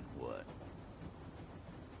 and then what?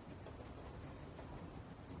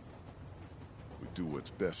 We do what's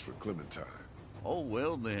best for Clementine. Oh,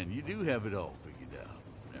 well then, you do have it all figured out.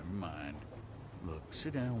 Never mind. Look,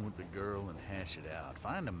 sit down with the girl and hash it out.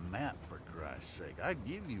 Find a map, for Christ's sake. I'd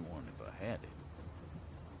give you one if I had it.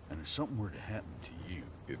 And if something were to happen to you,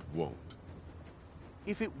 It won't.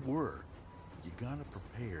 if it were, you gotta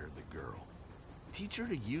prepare the girl. Teach her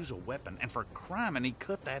to use a weapon, and for criminy,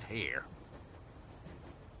 cut that hair.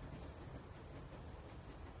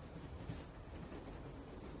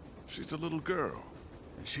 She's a little girl.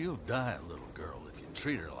 And she'll die a little girl if you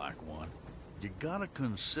treat her like one. You gotta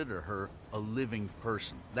consider her a living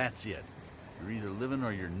person. That's it. You're either living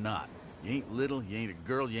or you're not. You ain't little, you ain't a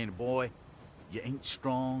girl, you ain't a boy. You ain't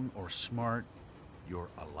strong or smart. You're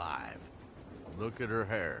alive. Look at her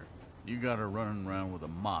hair. You got her running around with a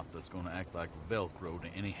mop that's gonna act like Velcro to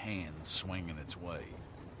any hand swinging its way.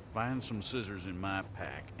 Find some scissors in my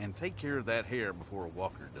pack and take care of that hair before a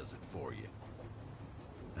walker does it for you.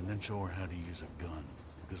 And then show her how to use a gun.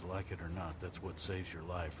 Because like it or not, that's what saves your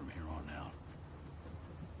life from here on out.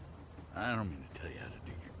 I don't mean to tell you how to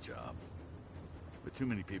do your job, but too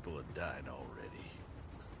many people have died already.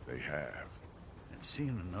 They have. And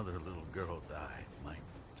seeing another little girl die might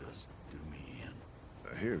just do me in.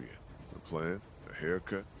 I hear you. A plan, a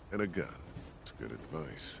haircut, and a gun. It's good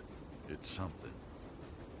advice. It's something.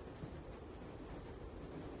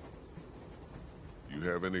 You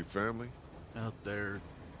have any family? Out there,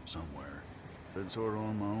 somewhere. Been sort of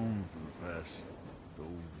on my own for the past,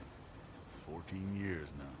 14 years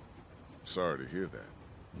now. Sorry to hear that.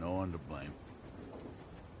 No one to blame.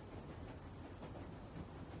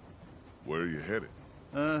 Where are you headed?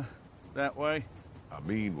 That way? I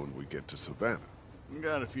mean when we get to Savannah.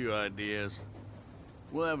 Got a few ideas.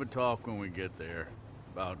 We'll have a talk when we get there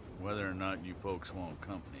about whether or not you folks want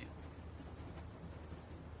company.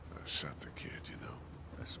 I shot the kid, you know.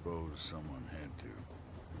 I suppose someone had to.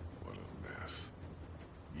 What a mess.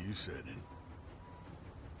 You said it.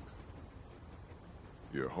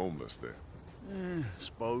 You're homeless then?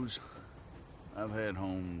 Suppose. I've had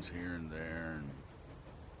homes here and there, and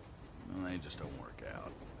well, they just don't work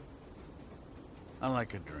out. I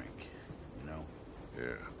like a drink, you know?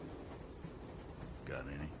 Yeah. Got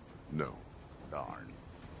any? No. Darn.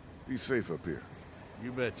 Be safe up here.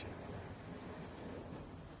 You betcha.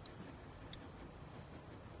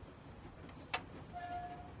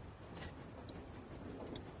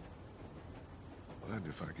 Mind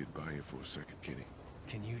if I get by you for a second, Kenny?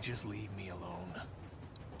 Can you just leave me alone?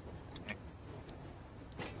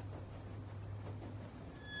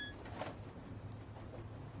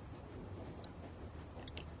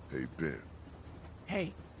 Hey, Ben.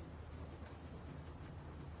 Hey,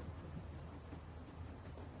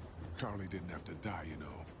 Carly didn't have to die, you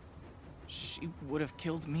know. she would have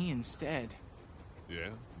killed me instead. Yeah,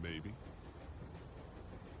 maybe.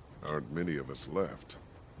 Aren't many of us left.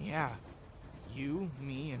 Yeah. You,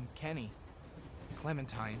 me, and Kenny.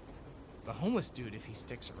 Clementine. The homeless dude if he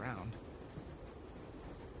sticks around.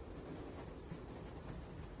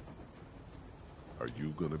 Are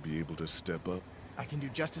you gonna be able to step up? I can do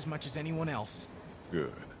just as much as anyone else.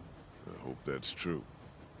 Good. I hope that's true.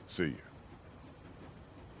 See ya.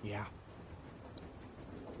 Yeah.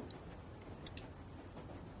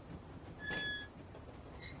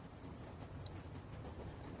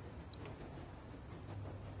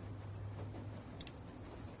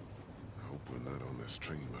 I hope we're not on this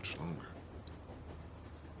train much longer.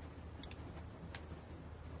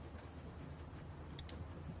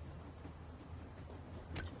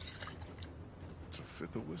 It's a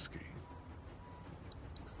fifth of whiskey.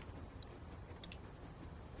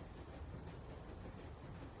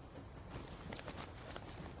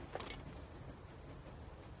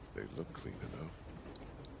 They look clean enough.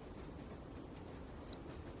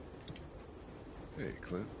 Hey,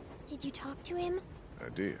 Clint. Did you talk to him? I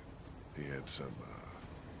did. He had some,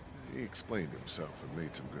 he explained himself and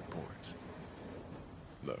made some good points.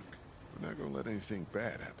 Look, we're not gonna let anything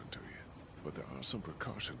bad happen to you, but there are some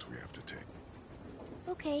precautions we have to take.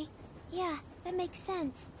 Okay. Yeah, that makes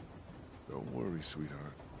sense. Don't worry,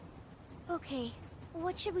 sweetheart. Okay.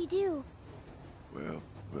 What should we do? Well,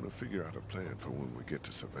 we're gonna figure out a plan for when we get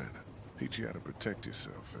to Savannah. Teach you how to protect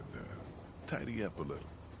yourself and, tidy up a little,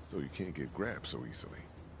 so you can't get grabbed so easily.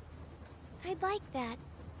 I'd like that.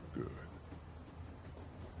 Good.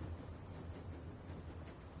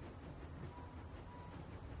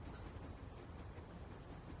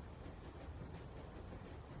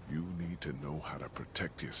 You need to know how to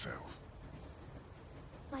protect yourself.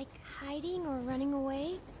 Like hiding or running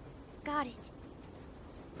away? Got it.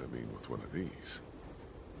 I mean, with one of these.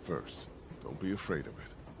 First, don't be afraid of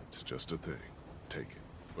it. It's just a thing. Take it.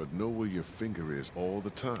 But know where your finger is all the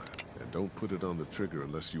time, and don't put it on the trigger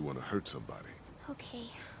unless you want to hurt somebody. Okay.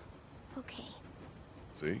 Okay.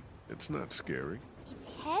 See? It's not scary. It's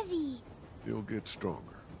heavy. You'll get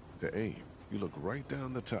stronger. To aim, you look right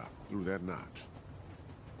down the top, through that notch.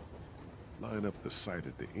 Line up the sight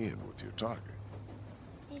at the end with your target.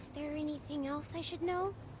 Is there anything else I should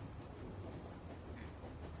know?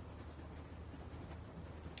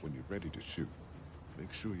 When you're ready to shoot,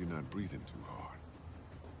 make sure you're not breathing too hard.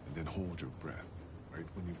 And then hold your breath, right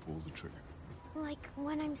when you pull the trigger. Like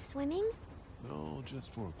when I'm swimming? No,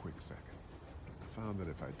 just for a quick second. I found that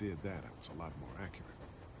if I did that, I was a lot more accurate.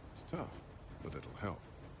 It's tough, but it'll help.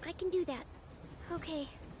 I can do that. Okay.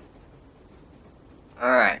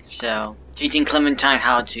 Alright, so teaching Clementine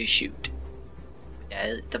how to shoot. That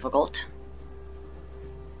is difficult.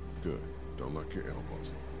 Good. Don't lock your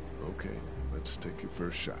elbows. Okay, let's take your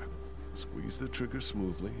first shot. Squeeze the trigger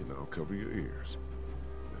smoothly, and I'll cover your ears.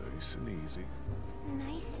 Nice and easy.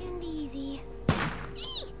 Nice and easy.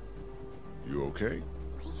 Eee! You okay?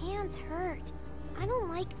 My hands hurt. I don't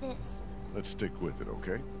like this. Let's stick with it,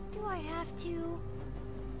 okay? Do I have to?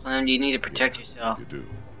 Clem, you need to protect yourself. You do.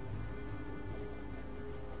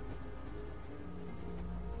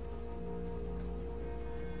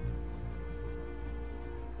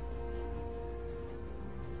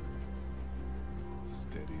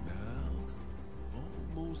 Steady now.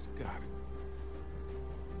 Almost got it.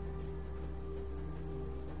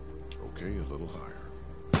 Okay, a little higher.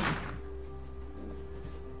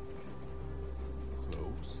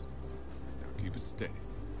 Close. Now keep it steady.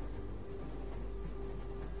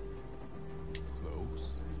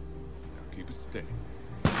 Close. Now keep it steady.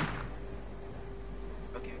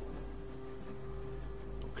 Okay.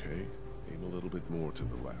 Okay, aim a little bit more to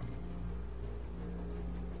the left.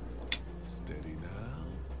 Steady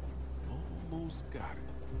now. Almost got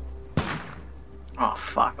it. Oh,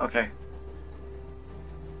 fuck. Okay.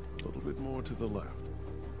 A little bit more to the left.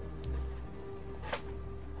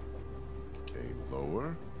 Aim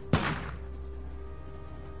lower. A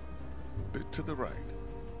bit to the right.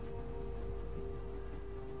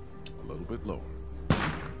 A little bit lower.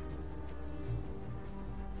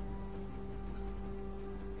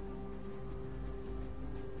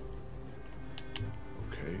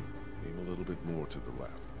 Okay, aim a little bit more to the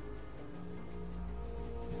left.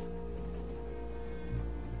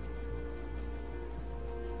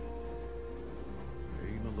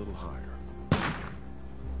 Aim a little higher.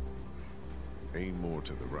 Aim more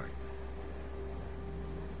to the right.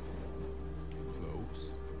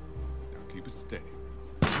 Close. Now keep it steady.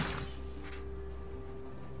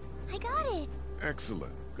 I got it!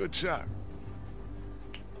 Excellent. Good shot.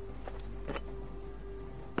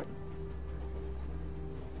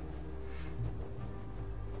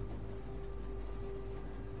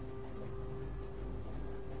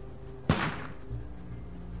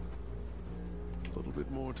 A little bit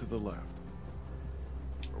more to the left.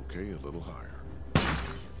 Okay, a little higher.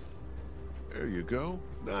 There you go.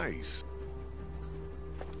 Nice.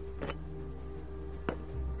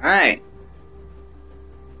 Alright.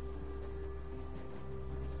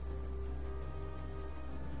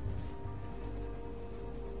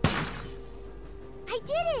 I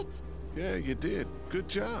did it! Yeah, you did. Good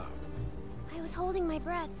job. I was holding my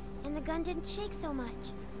breath, and the gun didn't shake so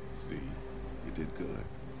much. See? You did good.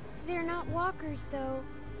 They're not walkers, though.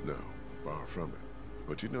 No, far from it.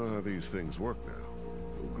 But you know how these things work now.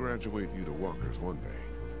 We'll graduate you to walkers one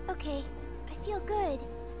day. Okay, I feel good.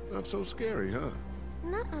 Not so scary, huh?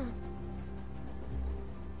 Nuh-uh.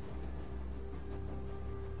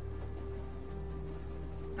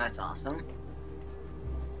 That's awesome.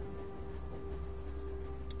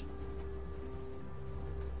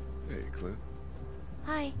 Hey, Clint.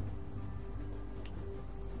 Hi.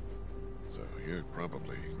 So you're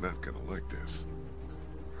probably not gonna like this.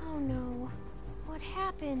 Oh no. What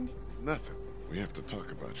happened? Nothing. We have to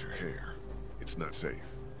talk about your hair. It's not safe.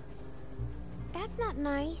 That's not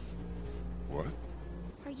nice. What?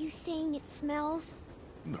 Are you saying it smells?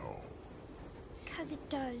 No. 'Cause it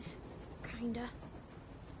does. Kinda.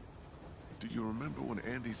 Do you remember when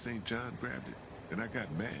Andy St. John grabbed it and I got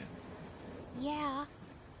mad? Yeah.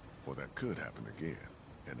 Well, that could happen again.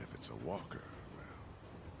 And if it's a walker, well,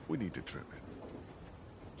 we need to trim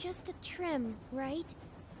it. Just a trim, right?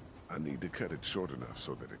 I need to cut it short enough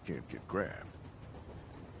so that it can't get grabbed.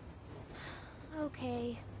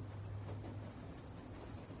 Okay.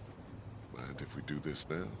 Mind if we do this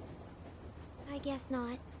now? I guess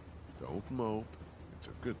not. Don't mope. It's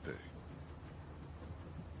a good thing.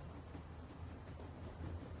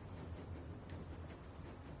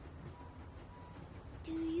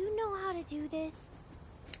 Do you know how to do this?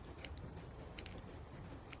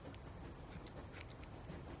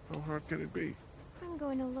 How hard can it be? I'm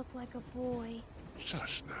going to look like a boy.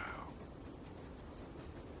 Shush now.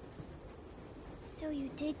 So you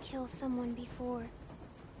did kill someone before.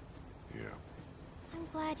 Yeah, I'm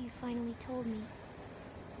glad you finally told me.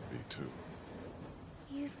 me too.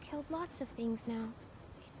 You've killed lots of things now.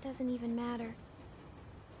 It doesn't even matter.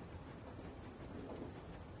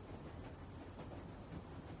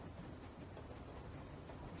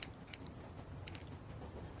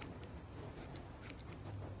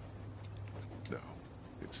 No,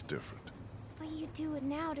 it's different. But you do it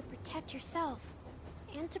now to protect yourself.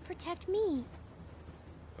 And to protect me.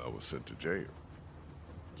 I was sent to jail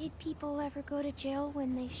Did people ever go to jail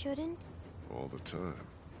when they shouldn't? all the time.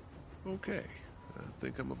 Okay, I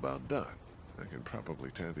think I'm about done. I can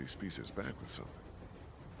probably tie these pieces back with something.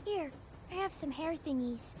 Here, I have some hair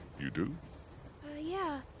thingies. You do?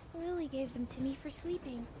 Yeah. Lily gave them to me for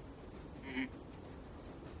sleeping.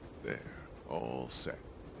 There, all set.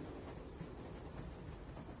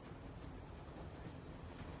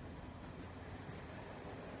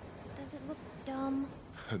 Does it look dumb?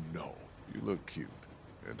 No, you look cute,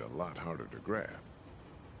 and a lot harder to grab.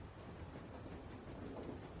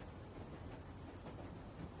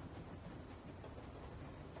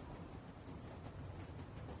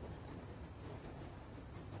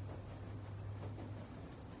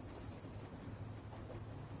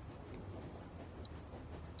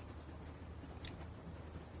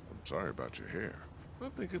 I'm sorry about your hair. I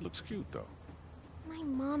think it looks cute, though. My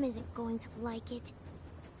mom isn't going to like it.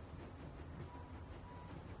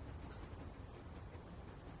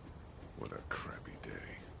 What a crappy day.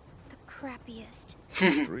 The crappiest.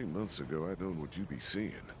 3 months ago, I'd known what you'd be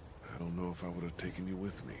seeing. I don't know if I would have taken you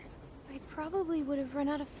with me. I probably would have run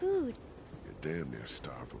out of food. You're damn near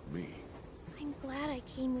starved with me. I'm glad I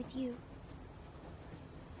came with you.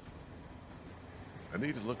 I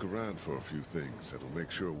need to look around for a few things that'll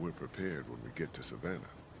make sure we're prepared when we get to Savannah.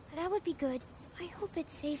 That would be good. I hope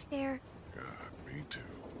it's safe there. God, me too.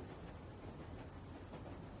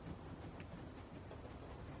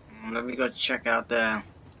 Let me go check out the...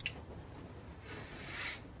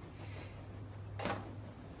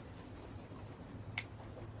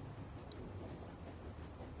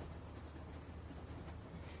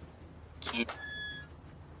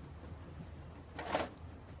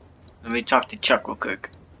 Let me talk to Chuck real quick.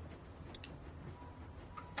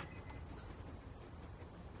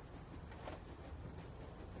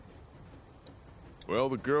 Well,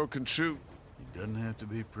 the girl can shoot. It doesn't have to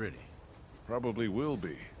be pretty. Probably will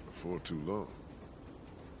be before too long.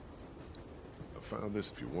 I found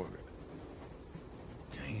this if you want it.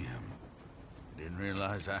 Damn. Didn't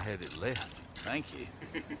realize I had it left. Thank you.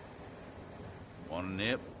 Want a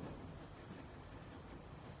nip?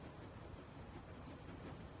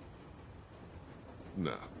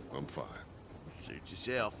 Nah, I'm fine. Suit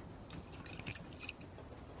yourself.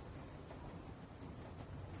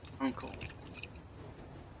 Uncle.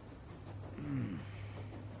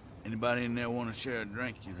 Anybody in there want to share a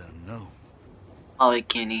drink, you let them know. Ollie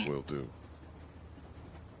Kenny. Will do.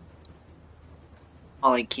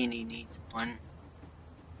 Ollie Kenny needs one.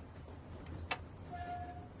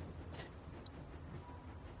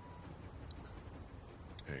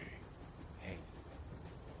 Hey, Hey,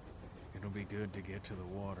 it'll be good to get to the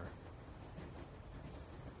water.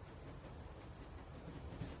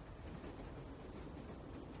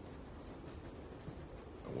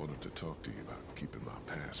 I wanted to talk to you about keeping my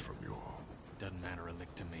past from you all. Doesn't matter a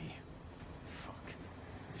lick to me. Fuck.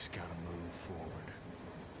 Just gotta move forward.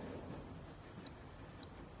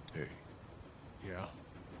 Hey, Yeah?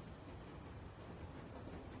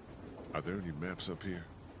 are there any maps up here?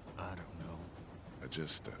 I don't know. I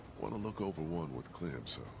just want to look over one with Clem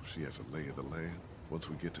so she has a lay of the land once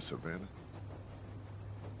we get to Savannah.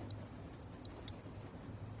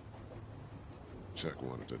 Chuck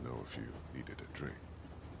wanted to know if you needed a drink.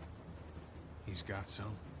 He's got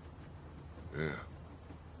some. Yeah.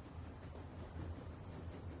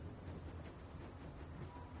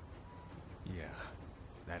 Yeah,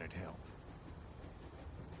 that'd help.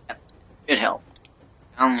 Should help.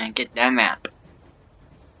 I'm gonna get that map.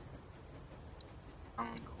 I'm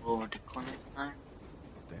gonna go over to Clementine.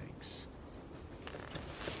 Thanks.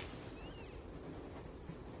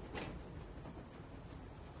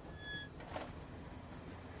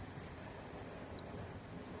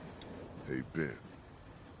 Hey, Ben.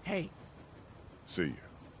 Hey. See ya.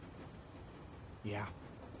 Yeah.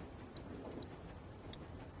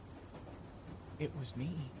 It was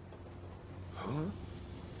me. Huh?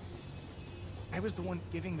 I was the one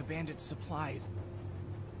giving the bandits supplies.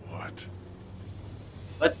 What?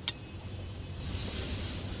 What?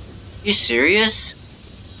 You serious?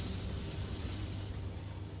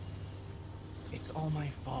 It's all my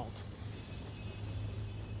fault.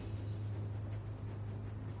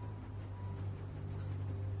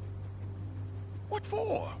 What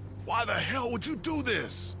for? Why the hell would you do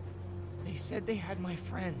this? They said they had my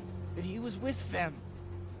friend, that he was with them.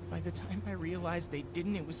 By the time I realized they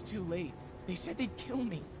didn't, it was too late. They said they'd kill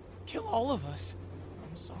me. Kill all of us.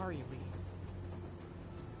 I'm sorry, Lee.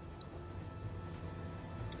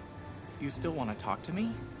 You still want to talk to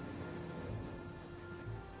me?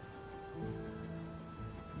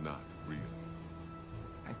 Not really.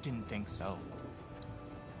 I didn't think so.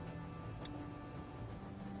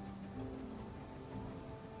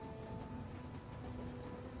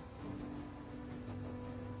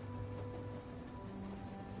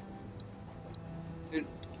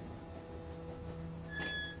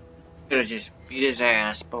 Could've just beat his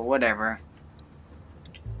ass, but whatever.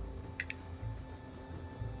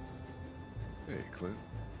 Hey, Clint.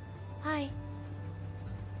 Hi.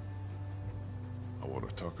 I want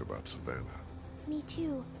to talk about Savannah. Me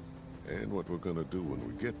too. And what we're gonna do when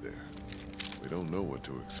we get there. We don't know what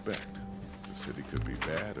to expect. The city could be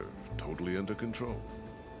bad or totally under control.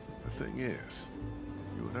 The thing is,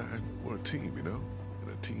 you and I, we're a team, you know?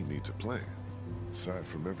 And a team needs a plan. Aside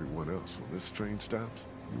from everyone else, when this train stops,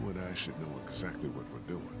 you and I should know exactly what we're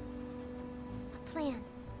doing. A plan.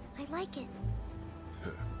 I like it.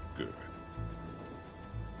 Good.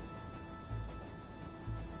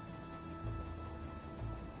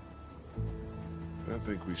 I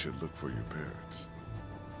think we should look for your parents.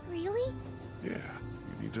 Really? Yeah,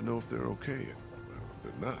 you need to know if they're okay, and, well, if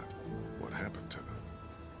they're not, what happened to them.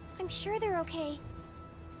 I'm sure they're okay.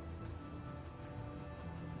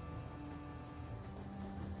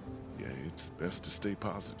 Yeah, it's best to stay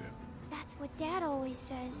positive. That's what Dad always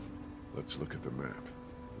says. Let's look at the map.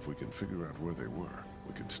 If we can figure out where they were,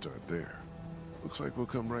 we can start there. Looks like we'll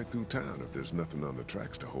come right through town if there's nothing on the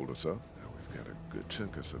tracks to hold us up. Now we've got a good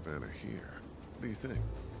chunk of Savannah here. What do you think?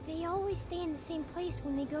 They always stay in the same place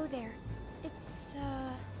when they go there. It's,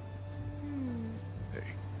 Hey,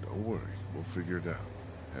 don't worry. We'll figure it out.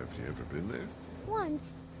 Have you ever been there?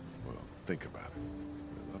 Once. Well, think about it.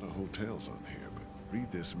 There are a lot of hotels on here, but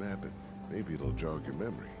read this map and maybe it'll jog your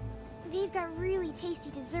memory. They've got really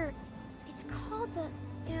tasty desserts. It's called the,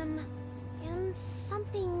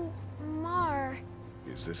 something Mar.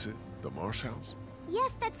 Is this it? The Marsh House?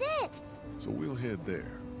 Yes, that's it! So we'll head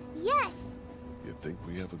there. Yes! You think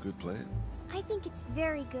we have a good plan? I think it's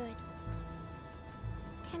very good.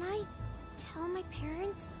 Can I tell my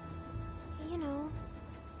parents? You know.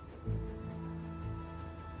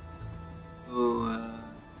 Ooh,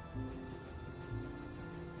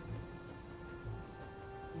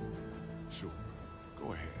 Sure.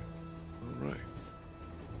 Go ahead. All right.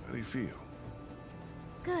 How do you feel?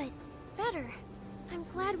 Good. Better. I'm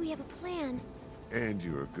glad we have a plan. And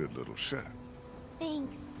you're a good little shot.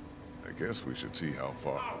 Thanks. I guess we should see how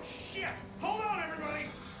far. Oh, shit! Hold on, everybody!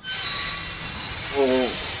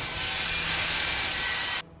 oh.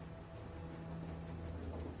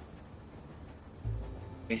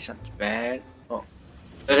 Okay, something's bad. Oh.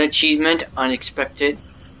 An achievement, unexpected.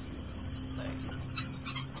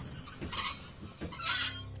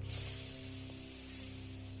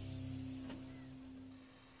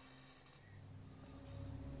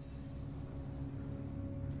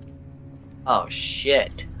 Oh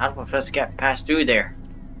shit. How do I supposed to get past through there?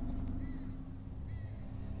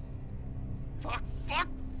 Fuck, fuck,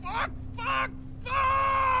 fuck, fuck,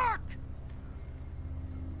 fuck!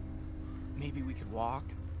 Maybe we could walk?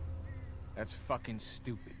 That's fucking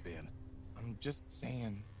stupid, Ben. I'm just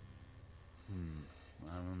saying.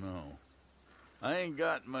 I don't know. I ain't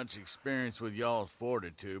got much experience with y'all's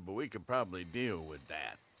fortitude, but we could probably deal with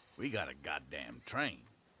that. We got a goddamn train.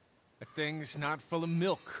 That thing's not full of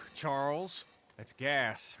milk, Charles. That's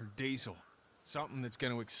gas or diesel. Something that's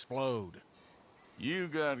gonna explode. You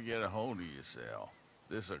gotta get a hold of yourself.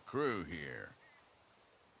 This a crew here.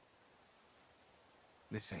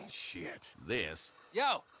 This ain't shit. This?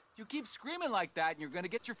 Yo, you keep screaming like that and you're gonna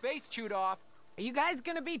get your face chewed off. Are you guys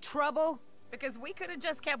gonna be trouble? Because we could have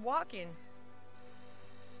just kept walking.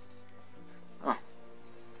 Oh.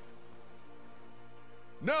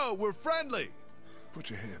 No, we're friendly! Put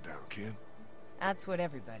your hand down, kid. That's what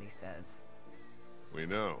everybody says. We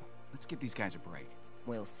know. Let's give these guys a break.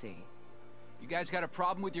 We'll see. You guys got a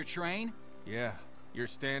problem with your train? Yeah, you're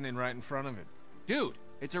standing right in front of it. Dude,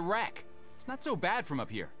 it's a wreck. It's not so bad from up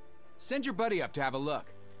here. Send your buddy up to have a look.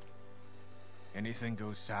 Anything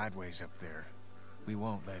goes sideways up there, we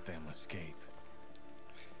won't let them escape.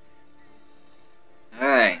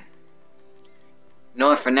 Alright. You know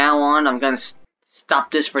what, for now on, I'm gonna stop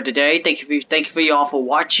this for today. Thank you for you all for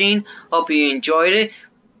watching. Hope you enjoyed it.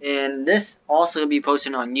 And this also will be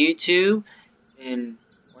posted on YouTube. And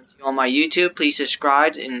once you're on my YouTube, please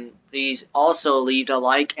subscribe and please also leave a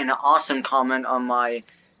like and an awesome comment on my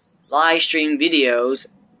live stream videos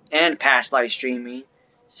and past live streaming.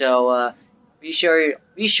 So be sure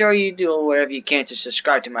you do whatever you can to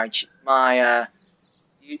subscribe to my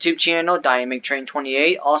YouTube channel, Dynamic Train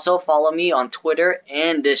 28. Also follow me on Twitter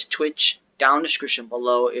and this Twitch down in the description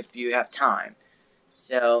below if you have time.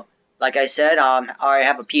 So, like I said, I already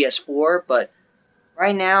have a PS4, but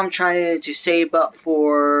right now I'm trying to save up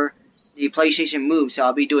for the PlayStation Move, so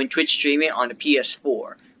I'll be doing Twitch streaming on the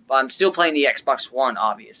PS4. But I'm still playing the Xbox One,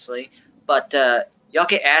 obviously. But y'all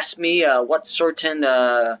can ask me what certain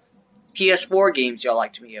PS4 games y'all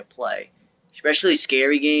like me to play, especially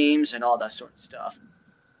scary games and all that sort of stuff.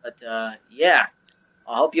 But yeah,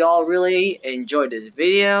 I hope y'all really enjoyed this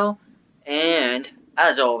video. And,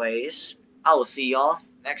 as always, I will see y'all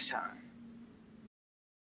next time.